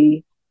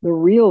see the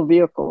real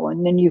vehicle,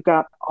 and then you've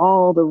got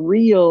all the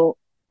real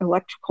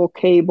electrical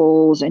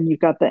cables, and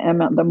you've got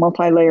the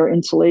multi-layer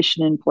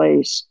insulation in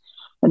place,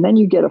 and then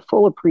you get a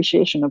full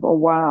appreciation of, oh,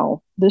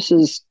 wow, this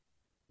is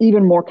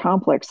even more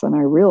complex than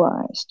I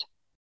realized.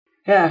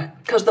 Yeah,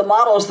 because the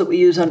models that we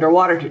use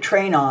underwater to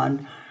train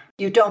on,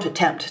 you don't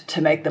attempt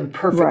to make them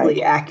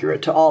perfectly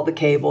accurate to all the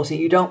cables, and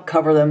you don't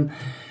cover them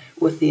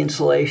with the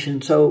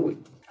insulation. So,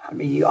 I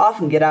mean, you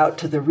often get out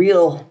to the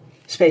real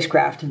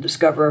spacecraft and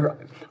discover,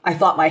 I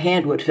thought my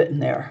hand would fit in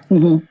there.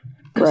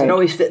 Because it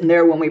always fit in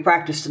there when we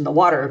practiced in the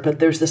water, but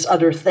there's this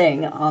other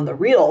thing on the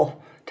real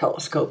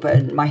telescope,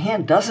 and my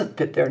hand doesn't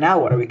fit there. Now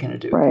what are we going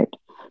to do? Right.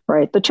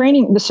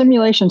 The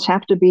simulations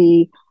have to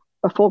be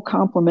a full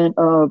complement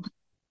of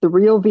the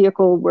real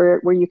vehicle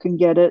where you can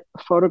get it,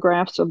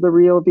 photographs of the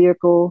real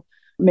vehicle,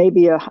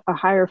 maybe a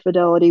higher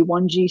fidelity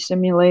 1G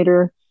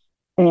simulator,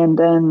 and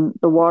then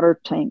the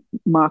water tank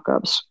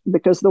mock-ups.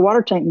 Because the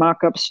water tank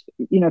mock-ups,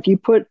 if you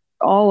put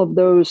all of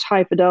those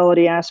high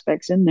fidelity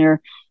aspects in there,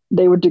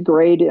 they would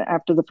degrade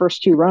after the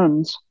first two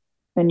runs,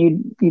 and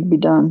you'd be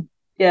done.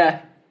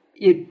 Yeah,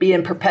 you'd be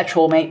in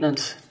perpetual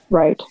maintenance.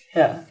 Right.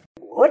 Yeah.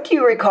 What do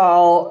you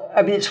recall?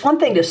 I mean, it's one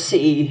thing to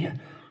see. I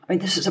mean,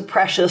 this is a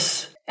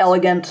precious,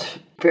 elegant,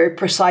 very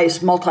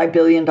precise,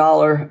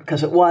 multi-billion-dollar,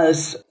 because it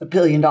was a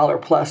billion-dollar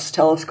plus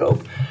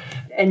telescope.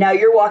 And now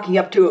you're walking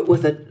up to it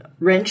with a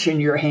wrench in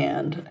your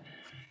hand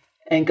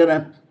and going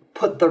to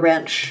put the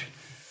wrench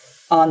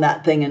on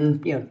that thing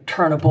and,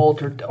 turn a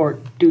bolt or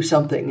do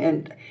something.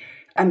 And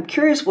I'm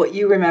curious what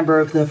you remember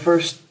of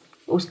what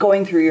was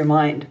going through your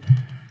mind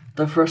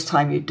the first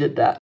time you did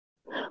that.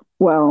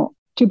 Well,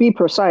 to be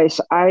precise,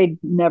 I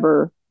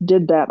never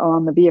did that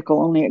on the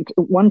vehicle. Only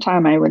one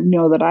time I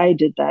know that I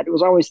did that. It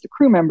was always the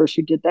crew members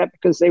who did that,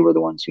 because they were the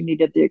ones who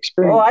needed the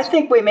experience. Well, I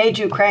think we made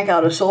you crank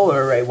out a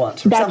solar array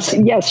once or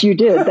something. Yes, you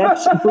did.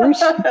 That's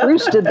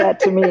Bruce did that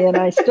to me, and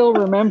I still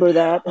remember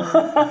that.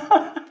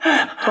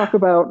 Talk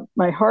about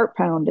my heart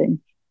pounding.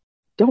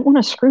 Don't want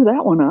to screw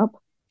that one up,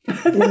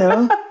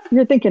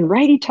 You're thinking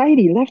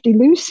righty-tighty,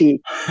 lefty-loosey.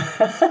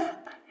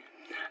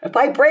 If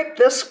I break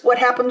this, what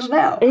happens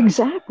now?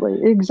 Exactly,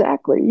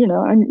 exactly.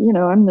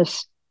 I'm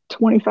this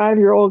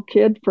 25-year-old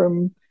kid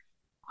from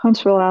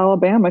Huntsville,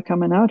 Alabama,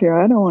 coming out here.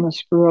 I don't want to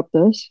screw up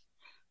this.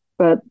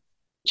 But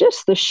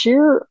just the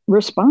sheer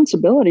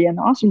responsibility and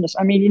awesomeness.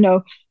 I mean,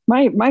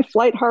 my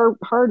flight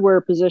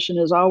hardware position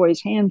is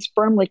always hands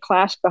firmly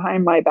clasped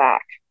behind my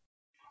back,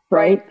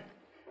 right? Right.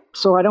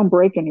 So I don't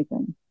break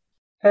anything.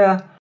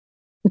 Yeah.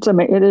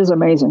 It is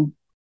amazing.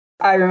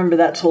 I remember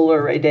that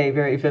solar array day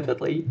very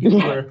vividly. You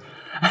Yeah.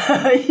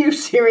 were, you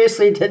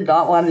seriously did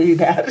not want to do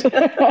that.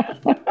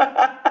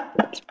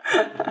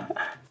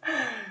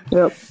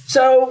 Yep.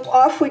 So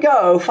off we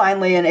go,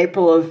 finally in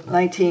April of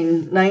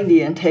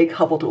 1990, and take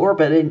Hubble to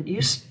orbit. And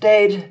you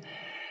stayed,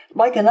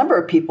 like a number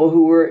of people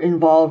who were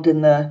involved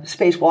in the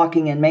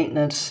spacewalking and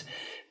maintenance,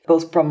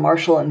 both from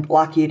Marshall and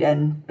Lockheed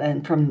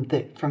and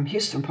from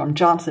Houston, from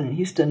Johnson and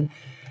Houston.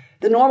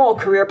 The normal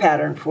career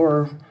pattern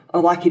for a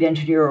Lockheed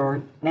engineer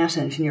or NASA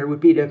engineer would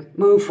be to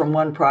move from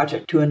one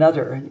project to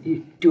another, and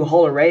you do a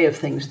whole array of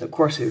things in the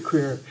course of your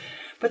career.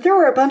 But there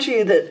were a bunch of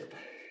you that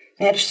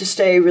managed to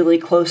stay really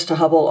close to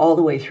Hubble all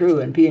the way through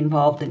and be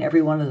involved in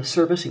every one of the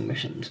servicing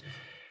missions.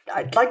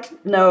 I'd like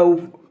to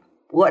know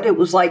what it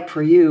was like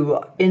for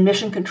you in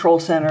Mission Control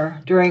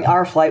Center during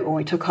our flight when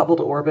we took Hubble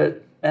to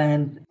orbit,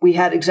 and we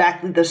had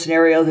exactly the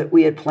scenario that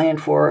we had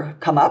planned for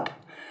come up.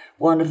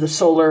 One of the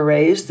solar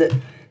arrays that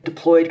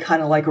deployed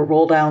kind of like a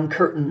roll-down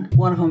curtain.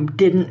 One of them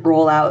didn't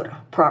roll out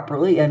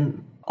properly,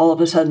 and all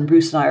of a sudden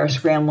Bruce and I are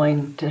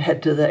scrambling to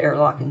head to the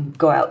airlock and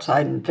go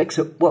outside and fix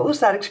it. What was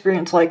that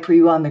experience like for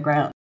you on the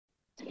ground?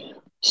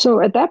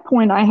 So at that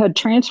point, I had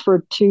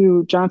transferred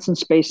to Johnson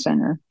Space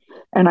Center,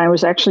 and I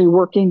was actually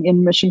working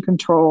in mission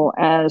control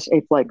as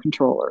a flight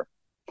controller.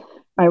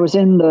 I was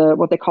in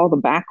what they call the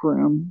back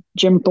room.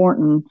 Jim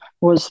Thornton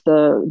was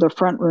the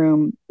front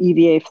room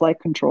EVA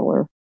flight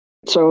controller.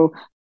 So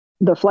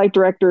the flight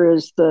director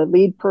is the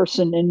lead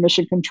person in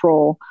mission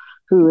control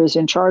who is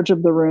in charge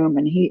of the room,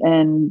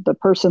 and the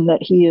person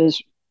that he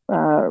is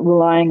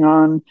relying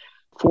on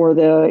for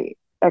the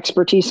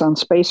expertise on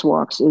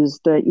spacewalks is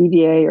the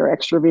EVA, or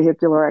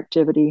extravehicular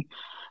activity,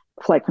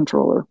 flight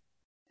controller.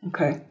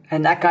 Okay.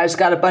 And that guy's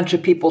got a bunch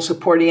of people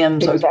supporting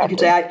him. So Exactly. you could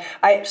say,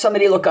 I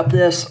somebody look up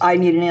this, I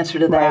need an answer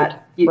to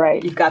that.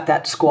 Right. You've got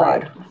that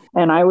squad. Right.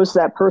 And I was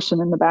that person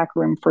in the back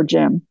room for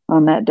Jim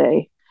on that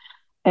day.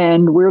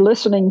 And we're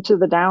listening to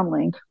the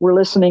downlink. We're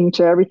listening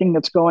to everything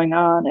that's going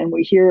on, and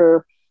we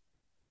hear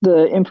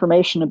the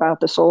information about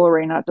the solar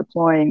array not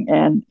deploying.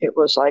 And it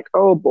was like,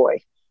 oh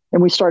boy.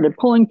 And we started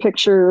pulling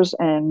pictures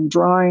and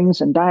drawings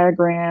and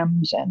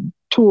diagrams and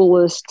tool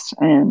lists.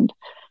 And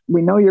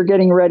we know you're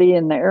getting ready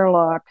in the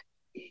airlock.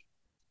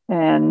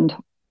 And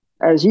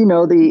as you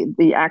know,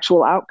 the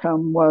actual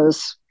outcome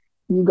was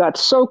you got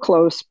so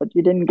close, but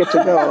you didn't get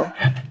to go.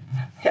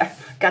 Yeah,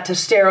 got to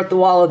stare at the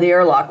wall of the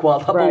airlock while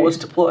Hubble was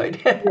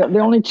deployed. Yeah, the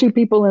only two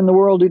people in the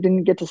world who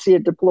didn't get to see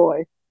it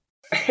deploy.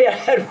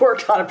 Yeah, I'd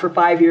worked on it for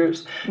 5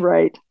 years.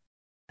 Right.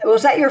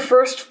 Was that your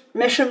first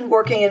mission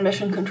working in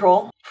mission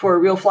control for a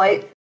real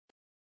flight?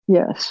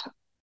 Yes.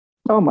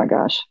 Oh my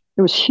gosh.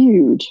 It was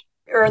huge.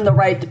 Earned the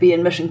right to be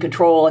in mission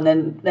control, and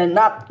then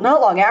not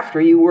long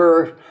after you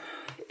were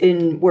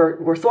in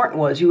where Thornton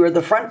was, you were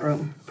the front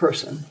room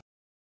person.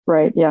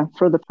 Right, yeah,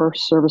 for the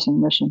first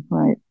servicing mission,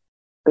 right.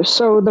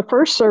 So the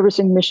first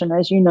servicing mission,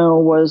 as you know,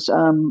 was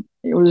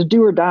it was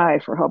do or die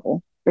for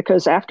Hubble,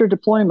 because after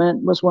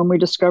deployment was when we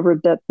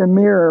discovered that the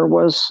mirror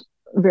was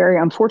very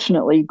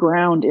unfortunately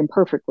ground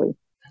imperfectly.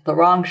 The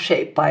wrong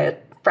shape by a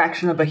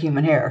fraction of a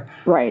human hair.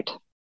 Right.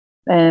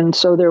 And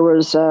so there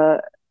was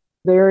a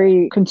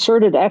very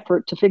concerted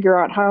effort to figure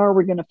out how are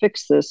we going to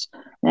fix this.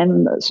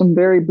 And some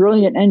very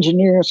brilliant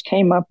engineers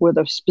came up with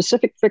a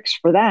specific fix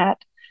for that.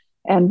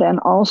 And then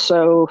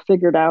also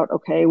figured out,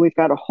 okay, we've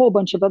got a whole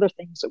bunch of other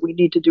things that we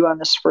need to do on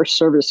this first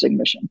servicing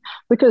mission,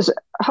 because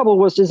Hubble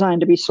was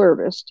designed to be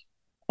serviced.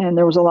 And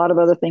there was a lot of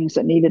other things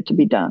that needed to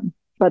be done.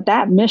 But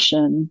that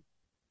mission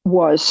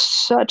was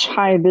such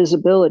high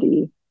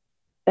visibility,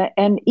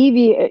 and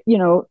EVA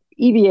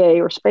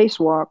or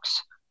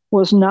spacewalks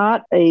was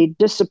not a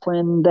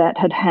discipline that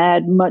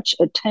had much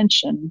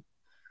attention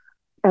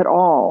at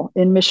all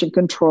in mission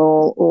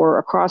control or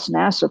across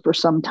NASA for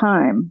some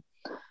time.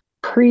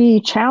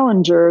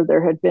 Pre-Challenger,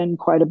 there had been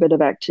quite a bit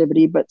of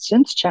activity, but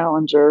since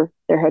Challenger,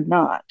 there had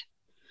not.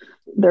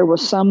 There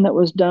was some that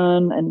was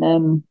done, and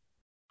then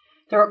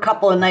there were a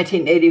couple in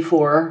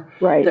 1984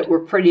 right. that were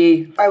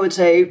pretty, I would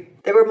say,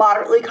 they were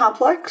moderately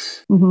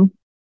complex. Mm-hmm.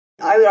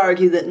 I would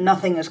argue that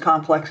nothing as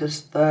complex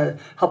as the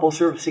Hubble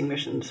servicing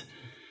missions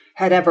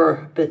had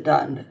ever been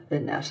done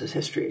in NASA's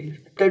history.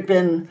 There'd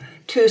been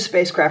 2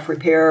 spacecraft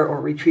repair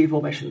or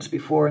retrieval missions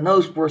before, and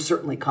those were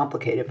certainly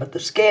complicated. But the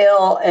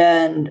scale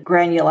and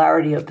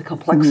granularity of the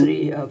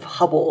complexity of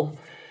Hubble,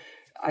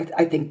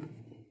 I think,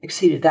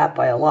 exceeded that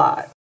by a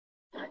lot.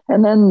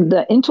 And then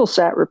the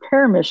Intelsat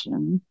repair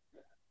mission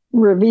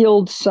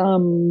revealed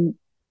some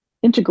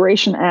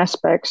integration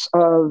aspects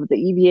of the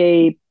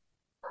EVA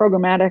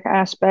programmatic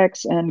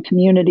aspects and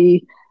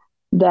community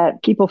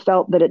that people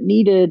felt that it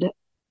needed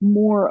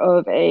more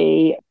of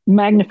a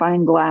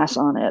magnifying glass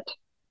on it.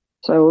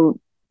 So,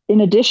 in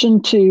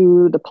addition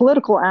to the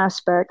political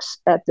aspects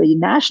at the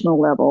national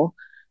level,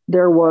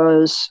 there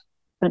was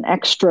an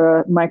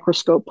extra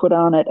microscope put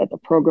on it at the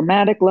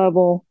programmatic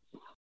level.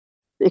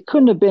 It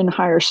couldn't have been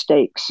higher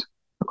stakes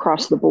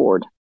across the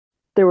board.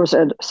 There was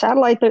a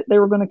satellite that they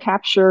were going to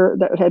capture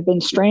that had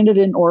been stranded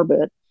in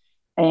orbit,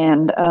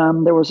 and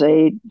there was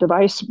a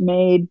device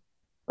made.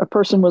 A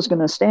person was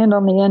going to stand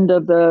on the end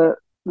of the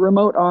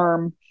remote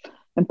arm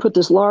and put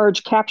this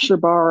large capture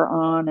bar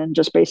on and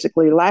just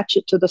basically latch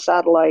it to the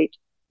satellite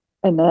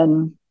and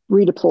then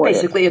redeploy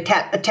basically it.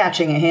 Basically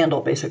attaching a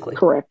handle, basically.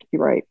 Correct,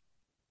 you're right.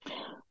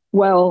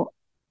 Well,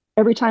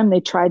 every time they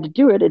tried to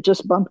do it, it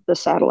just bumped the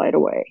satellite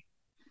away.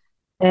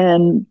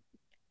 And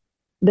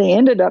they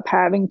ended up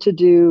having to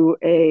do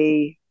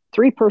a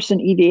 3-person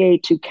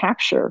EVA to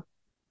capture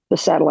the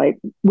satellite,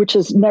 which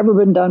has never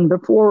been done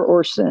before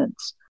or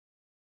since.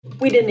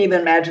 We didn't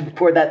even imagine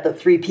before that the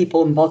 3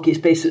 people in bulky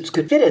spacesuits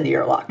could fit in the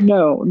airlock.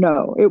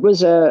 No. It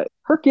was a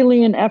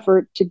Herculean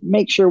effort to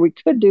make sure we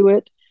could do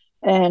it.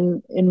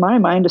 And in my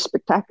mind, a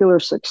spectacular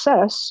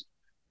success.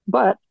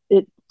 But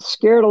it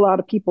scared a lot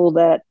of people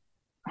that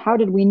how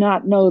did we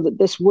not know that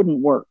this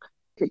wouldn't work?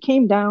 It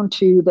came down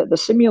to that the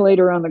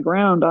simulator on the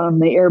ground on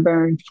the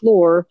air-bearing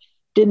floor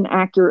didn't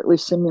accurately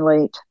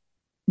simulate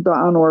the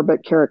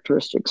on-orbit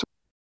characteristics.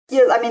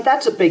 Yeah, I mean,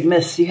 that's a big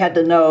miss. You had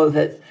to know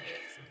that.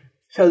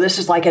 So this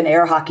is like an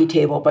air hockey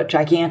table, but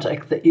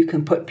gigantic, that you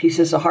can put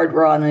pieces of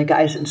hardware on and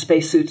guys in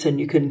spacesuits, and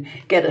you can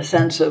get a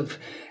sense of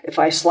if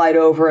I slide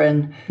over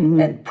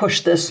and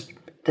push this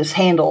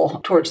handle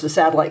towards the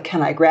satellite,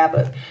 can I grab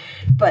it?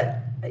 But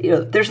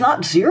there's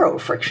not zero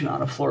friction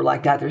on a floor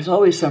like that. There's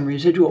always some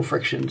residual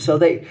friction. So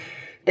they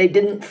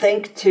didn't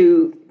think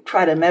to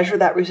try to measure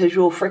that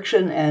residual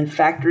friction and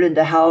factor it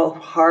into how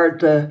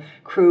hard the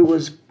crew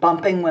was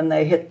bumping when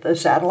they hit the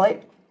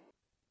satellite.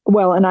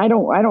 Well, and I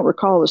don't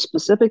recall the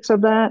specifics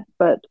of that,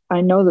 but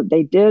I know that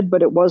they did,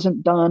 but it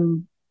wasn't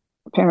done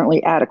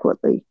apparently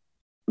adequately.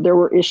 There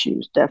were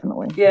issues,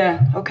 definitely.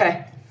 Yeah,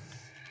 okay.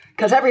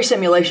 Because every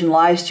simulation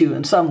lies to you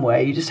in some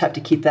way. You just have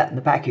to keep that in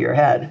the back of your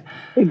head.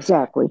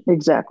 Exactly.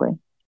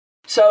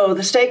 So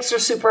the stakes are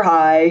super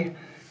high,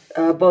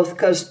 both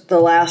because the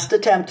last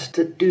attempt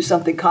to do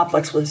something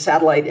complex with a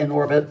satellite in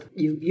orbit,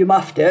 you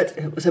muffed it.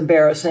 It was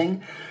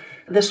embarrassing.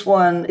 This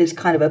one is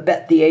kind of a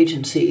bet the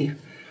agency.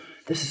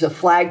 This is a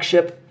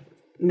flagship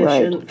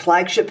mission, right.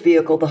 Flagship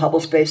vehicle, the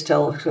Hubble Space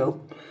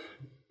Telescope.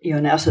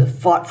 NASA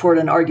fought for it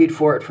and argued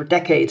for it for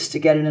decades to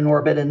get it in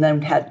orbit, and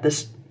then had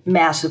this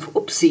massive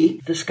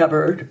oopsie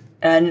discovered.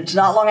 And it's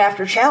not long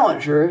after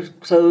Challenger,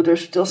 so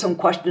there's still some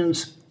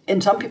questions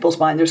in some people's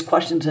mind. There's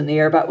questions in the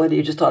air about whether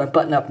you just ought to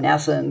button up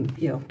NASA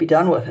and be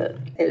done with it.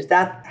 Is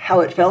that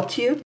how it felt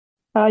to you?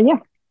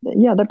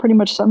 Yeah, that pretty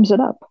much sums it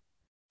up.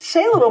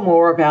 Say a little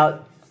more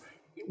about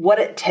what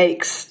it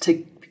takes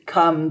to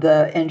become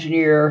the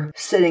engineer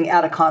sitting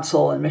at a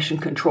console in mission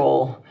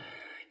control,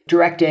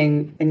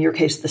 directing, in your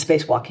case, the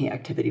spacewalking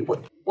activity.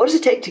 What does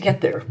it take to get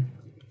there?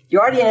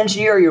 You're already an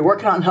engineer, you're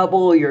working on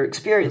Hubble, you're an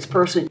experienced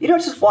person. You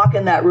don't just walk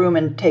in that room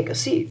and take a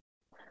seat.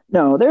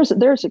 No,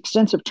 there's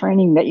extensive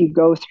training that you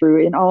go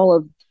through in all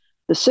of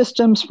the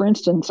systems. For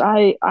instance,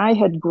 I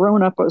had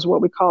grown up as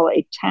what we call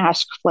a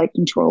task flight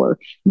controller,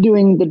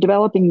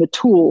 developing the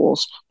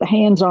tools, the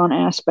hands-on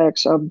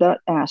aspects of that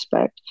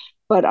aspect.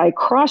 But I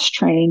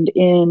cross-trained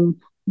in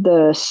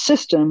the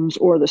systems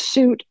or the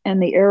suit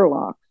and the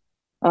airlock.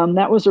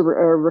 That was a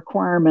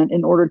requirement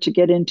in order to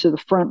get into the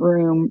front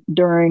room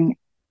during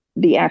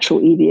the actual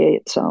EVA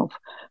itself.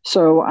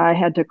 So I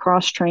had to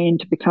cross-train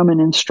to become an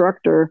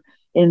instructor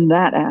in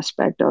that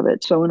aspect of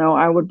it. So,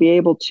 I would be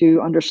able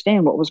to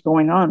understand what was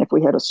going on if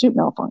we had a suit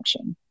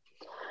malfunction.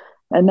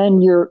 And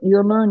then you're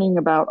learning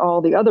about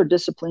all the other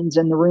disciplines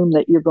in the room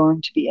that you're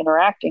going to be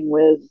interacting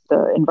with,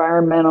 the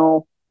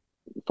environmental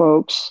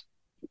folks,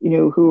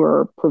 who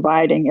are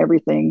providing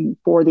everything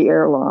for the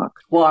airlock.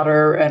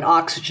 Water and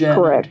oxygen.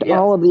 Correct. Yeah.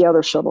 All of the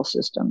other shuttle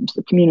systems,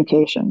 the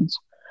communications.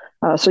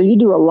 So you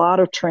do a lot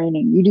of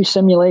training. You do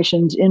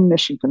simulations in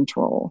mission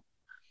control.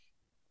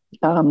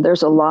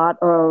 There's a lot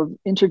of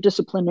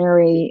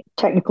interdisciplinary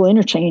technical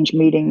interchange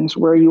meetings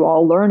where you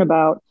all learn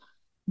about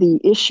the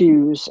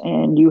issues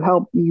and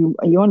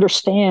you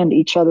understand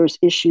each other's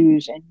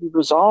issues and you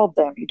resolve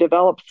them. You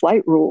develop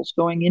flight rules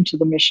going into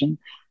the mission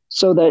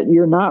so that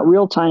you're not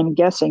real time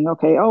guessing,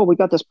 okay, we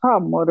got this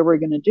problem. What are we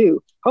going to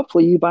do?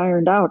 Hopefully you've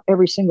ironed out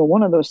every single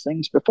one of those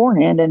things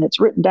beforehand and it's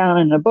written down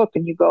in a book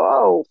and you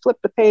go, flip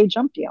the page,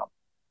 umpty.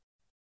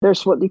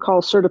 There's what you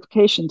call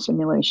certification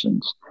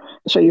simulations.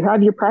 So you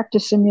have your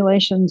practice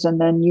simulations and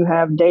then you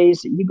have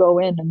days that you go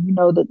in and you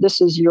know that this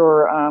is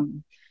your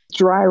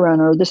dry run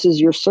or this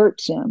is your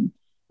cert sim.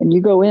 And you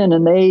go in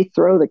and they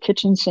throw the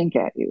kitchen sink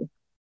at you.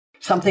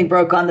 Something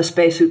broke on the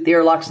spacesuit, the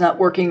airlock's not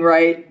working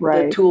right.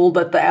 The tool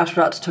that the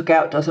astronauts took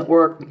out doesn't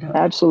work.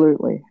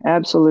 Absolutely.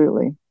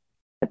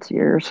 That's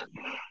years.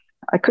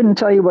 I couldn't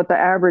tell you what the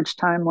average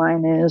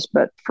timeline is,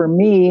 but for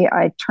me,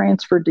 I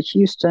transferred to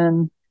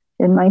Houston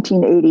in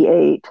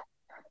 1988,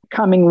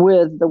 coming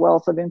with the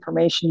wealth of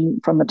information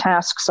from the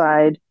task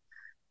side.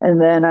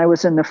 And then I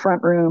was in the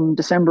front room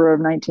December of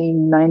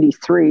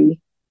 1993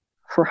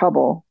 for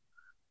Hubble.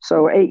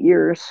 So 8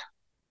 years.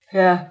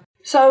 Yeah.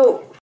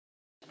 So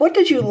what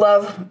did you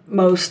love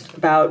most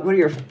about, what are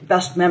your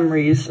best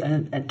memories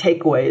and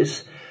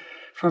takeaways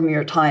from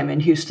your time in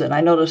Houston?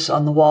 I notice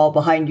on the wall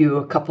behind you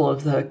a couple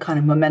of the kind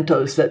of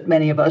mementos that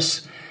many of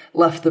us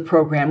left the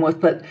program with,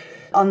 but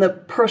on the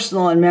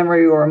personal and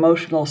memory or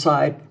emotional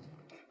side,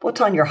 what's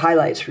on your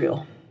highlights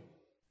reel?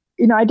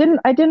 I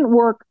didn't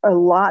work a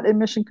lot in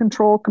mission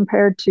control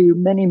compared to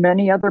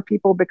many other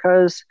people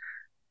because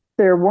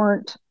there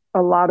weren't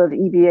a lot of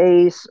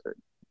EVAs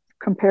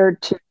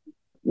compared to,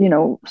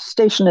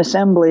 station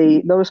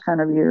assembly, those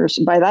kind of years.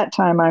 By that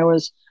time, I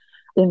was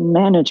in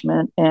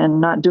management and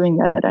not doing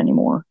that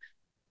anymore.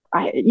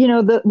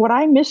 What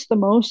I miss the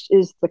most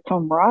is the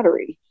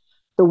camaraderie,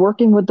 the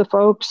working with the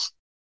folks.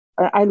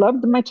 I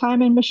loved my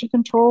time in mission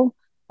control,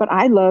 but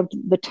I loved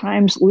the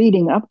times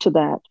leading up to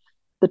that,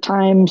 the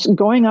times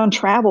going on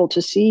travel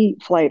to see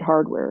flight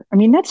hardware. I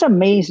mean, that's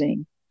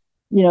amazing.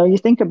 You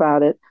think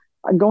about it,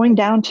 going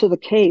down to the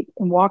Cape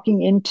and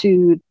walking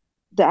into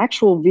the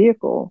actual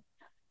vehicle.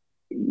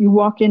 You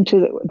walk into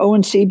the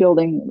O&C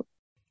building.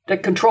 The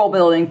control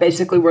building,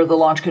 basically where the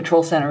Launch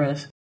Control Center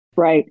is.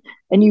 Right.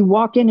 And you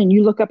walk in and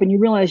you look up and you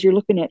realize you're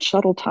looking at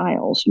shuttle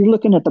tiles. You're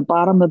looking at the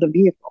bottom of the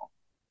vehicle.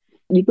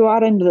 You go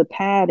out into the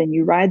pad and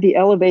you ride the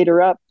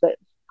elevator up that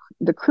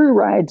the crew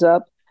rides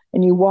up,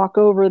 and you walk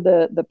over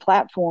the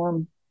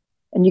platform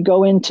and you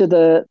go into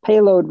the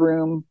payload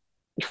room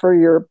for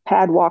your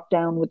pad walk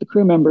down with the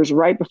crew members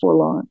right before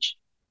launch.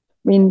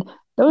 I mean,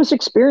 those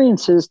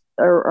experiences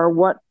are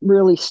what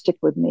really stick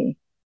with me.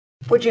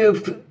 Would you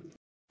have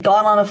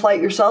gone on a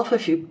flight yourself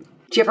did you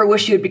ever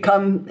wish you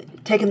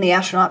had taken the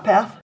astronaut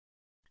path?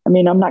 I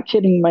mean, I'm not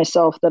kidding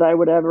myself that I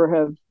would ever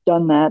have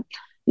done that.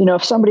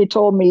 If somebody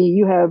told me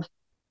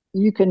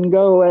you can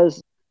go as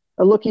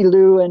a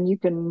looky-loo and you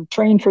can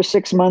train for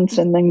 6 months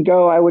and then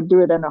go, I would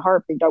do it in a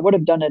heartbeat. I would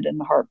have done it in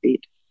a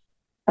heartbeat.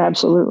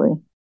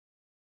 Absolutely.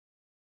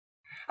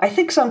 I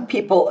think some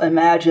people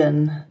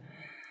imagine,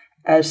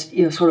 as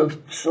sort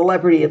of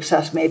celebrity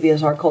obsessed maybe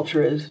as our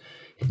culture is,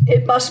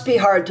 it must be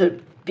hard to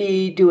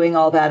be doing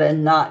all that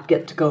and not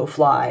get to go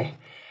fly.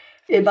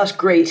 It must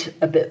grate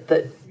a bit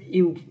that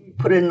you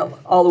put in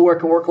all the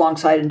work and work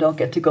alongside and don't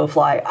get to go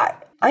fly.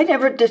 I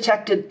never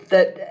detected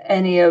that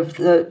any of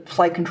the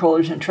flight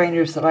controllers and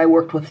trainers that I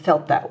worked with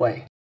felt that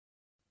way.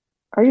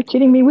 Are you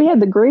kidding me? We had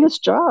the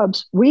greatest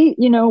jobs. We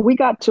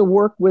got to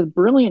work with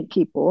brilliant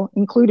people,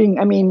 including,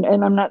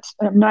 and I'm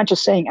not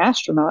just saying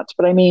astronauts,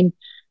 but I mean,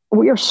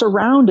 we are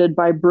surrounded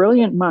by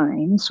brilliant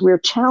minds. We're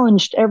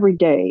challenged every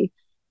day.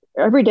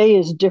 Every day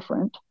is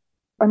different.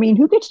 I mean,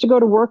 who gets to go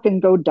to work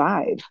and go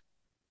dive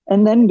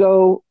and then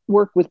go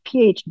work with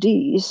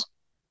PhDs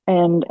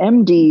and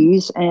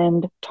MDs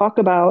and talk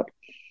about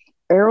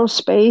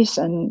aerospace?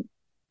 And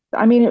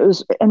I mean, it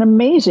was an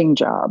amazing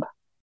job.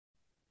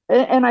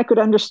 And I could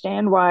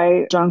understand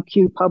why John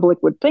Q.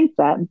 Public would think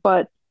that,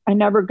 but I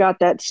never got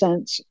that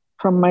sense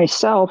from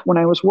myself when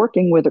I was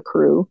working with a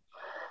crew.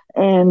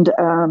 And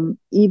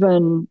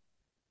even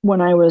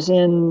when I was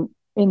in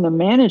the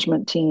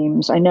management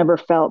teams, I never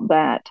felt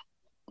that.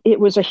 It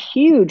was a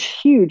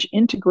huge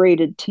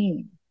integrated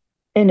team.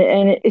 And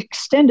it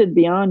extended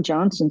beyond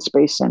Johnson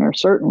Space Center,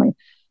 certainly.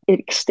 It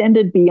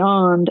extended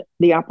beyond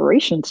the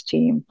operations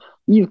team.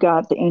 You've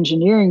got the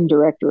engineering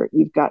directorate,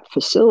 you've got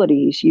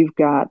facilities, you've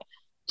got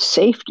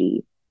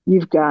safety,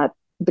 you've got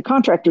the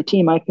contractor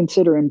team. I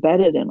consider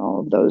embedded in all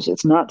of those.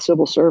 It's not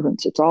civil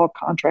servants, it's all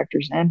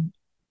contractors and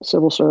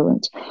civil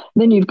servants.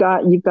 Then you've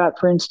got,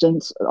 for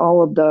instance,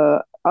 all of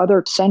the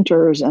other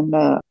centers and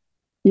the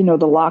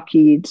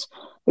Lockheeds,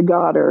 the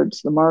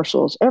Goddards, the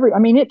Marshalls,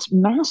 it's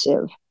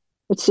massive.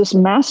 It's this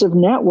massive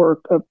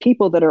network of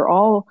people that are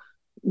all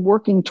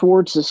working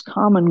towards this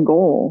common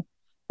goal.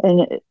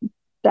 And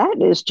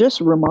that is just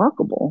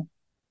remarkable.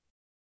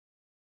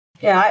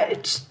 Yeah,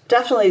 it's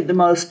definitely the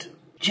most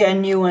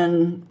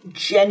genuine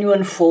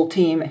full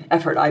team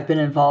effort I've been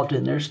involved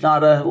in. There's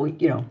not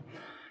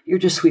you're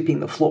just sweeping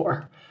the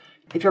floor.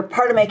 If you're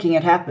part of making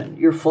it happen,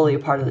 you're fully a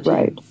part of the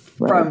team.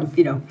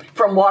 Right.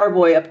 From water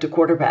boy up to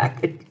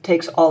quarterback, it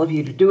takes all of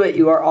you to do it.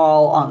 You are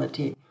all on the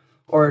team.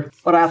 Or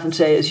what I often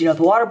say is, the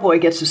water boy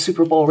gets a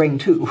Super Bowl ring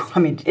too. I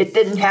mean, it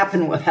didn't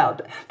happen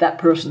without that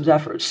person's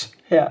efforts.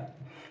 Yeah.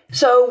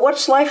 So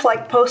what's life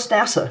like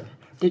post-NASA?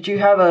 Did you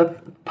have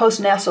a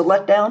post-NASA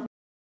letdown?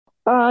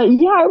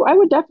 Yeah, I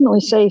would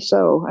definitely say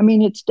so. I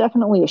mean, it's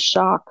definitely a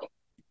shock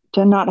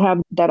to not have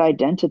that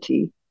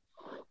identity.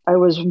 I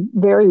was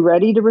very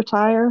ready to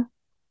retire.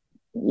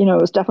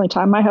 It was definitely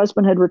time. My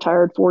husband had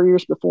retired 4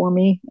 years before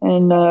me,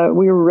 and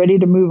we were ready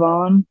to move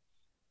on.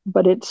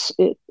 But it's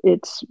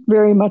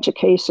very much a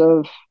case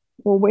of,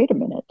 well, wait a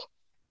minute.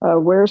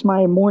 Where's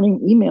my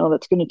morning email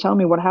that's going to tell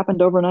me what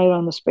happened overnight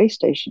on the space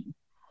station?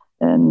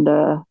 And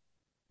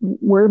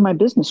where are my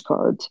business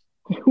cards?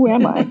 Who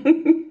am I?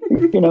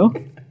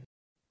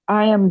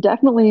 I am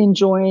definitely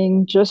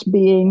enjoying just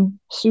being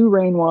Sue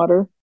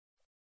Rainwater.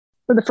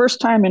 For the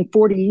first time in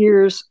 40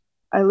 years,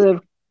 I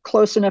live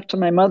close enough to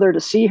my mother to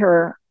see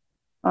her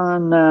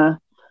on a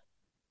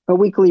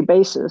weekly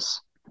basis.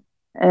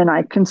 And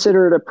I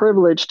consider it a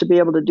privilege to be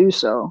able to do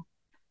so.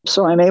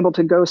 So I'm able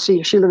to go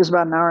see. She lives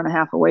about an hour and a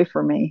half away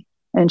from me,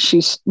 and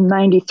she's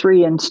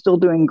 93 and still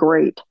doing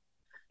great.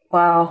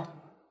 Wow.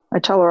 I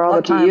tell her all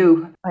Lucky the time.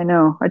 You. I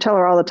know. I tell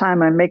her all the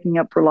time I'm making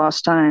up for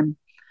lost time.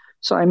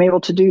 So I'm able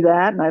to do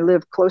that. And I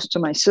live close to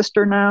my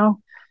sister now,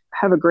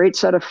 have a great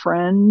set of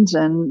friends,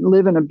 and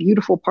live in a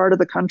beautiful part of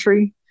the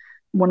country.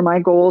 One of my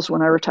goals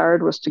when I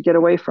retired was to get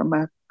away from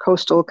a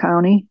coastal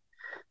county.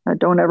 I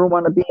don't ever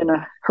want to be in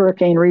a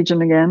hurricane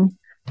region again.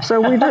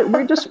 So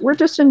we're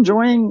just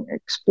enjoying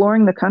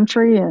exploring the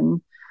country and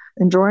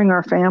enjoying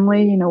our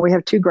family. You know, we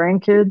have 2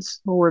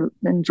 grandkids. We're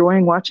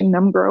enjoying watching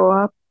them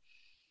grow up.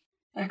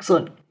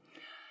 Excellent.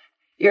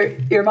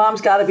 Your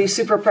mom's got to be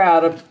super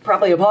proud of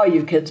probably of all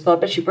you kids, but I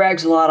bet she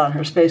brags a lot on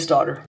her space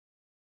daughter.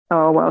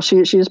 Oh, well,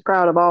 she's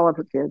proud of all of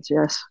her kids,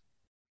 yes.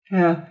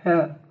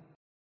 Yeah.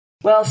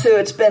 Well, Sue,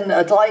 it's been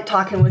a delight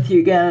talking with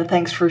you again, and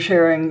thanks for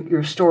sharing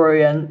your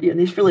story and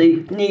these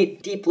really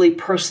neat, deeply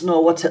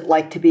personal, what's it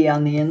like to be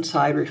on the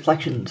inside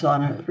reflections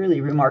on a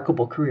really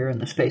remarkable career in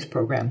the space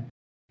program.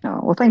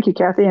 Oh, well, thank you,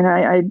 Kathy.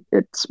 And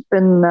it's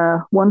been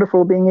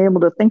wonderful being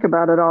able to think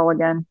about it all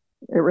again.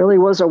 It really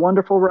was a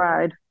wonderful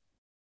ride.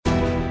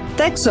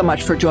 Thanks so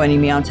much for joining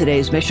me on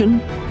today's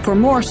mission. For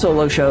more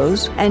solo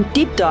shows and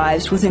deep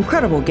dives with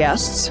incredible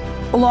guests,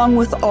 along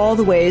with all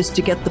the ways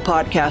to get the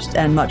podcast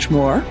and much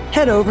more,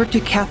 head over to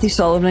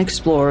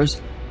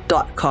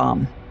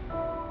KathySullivanExplores.com.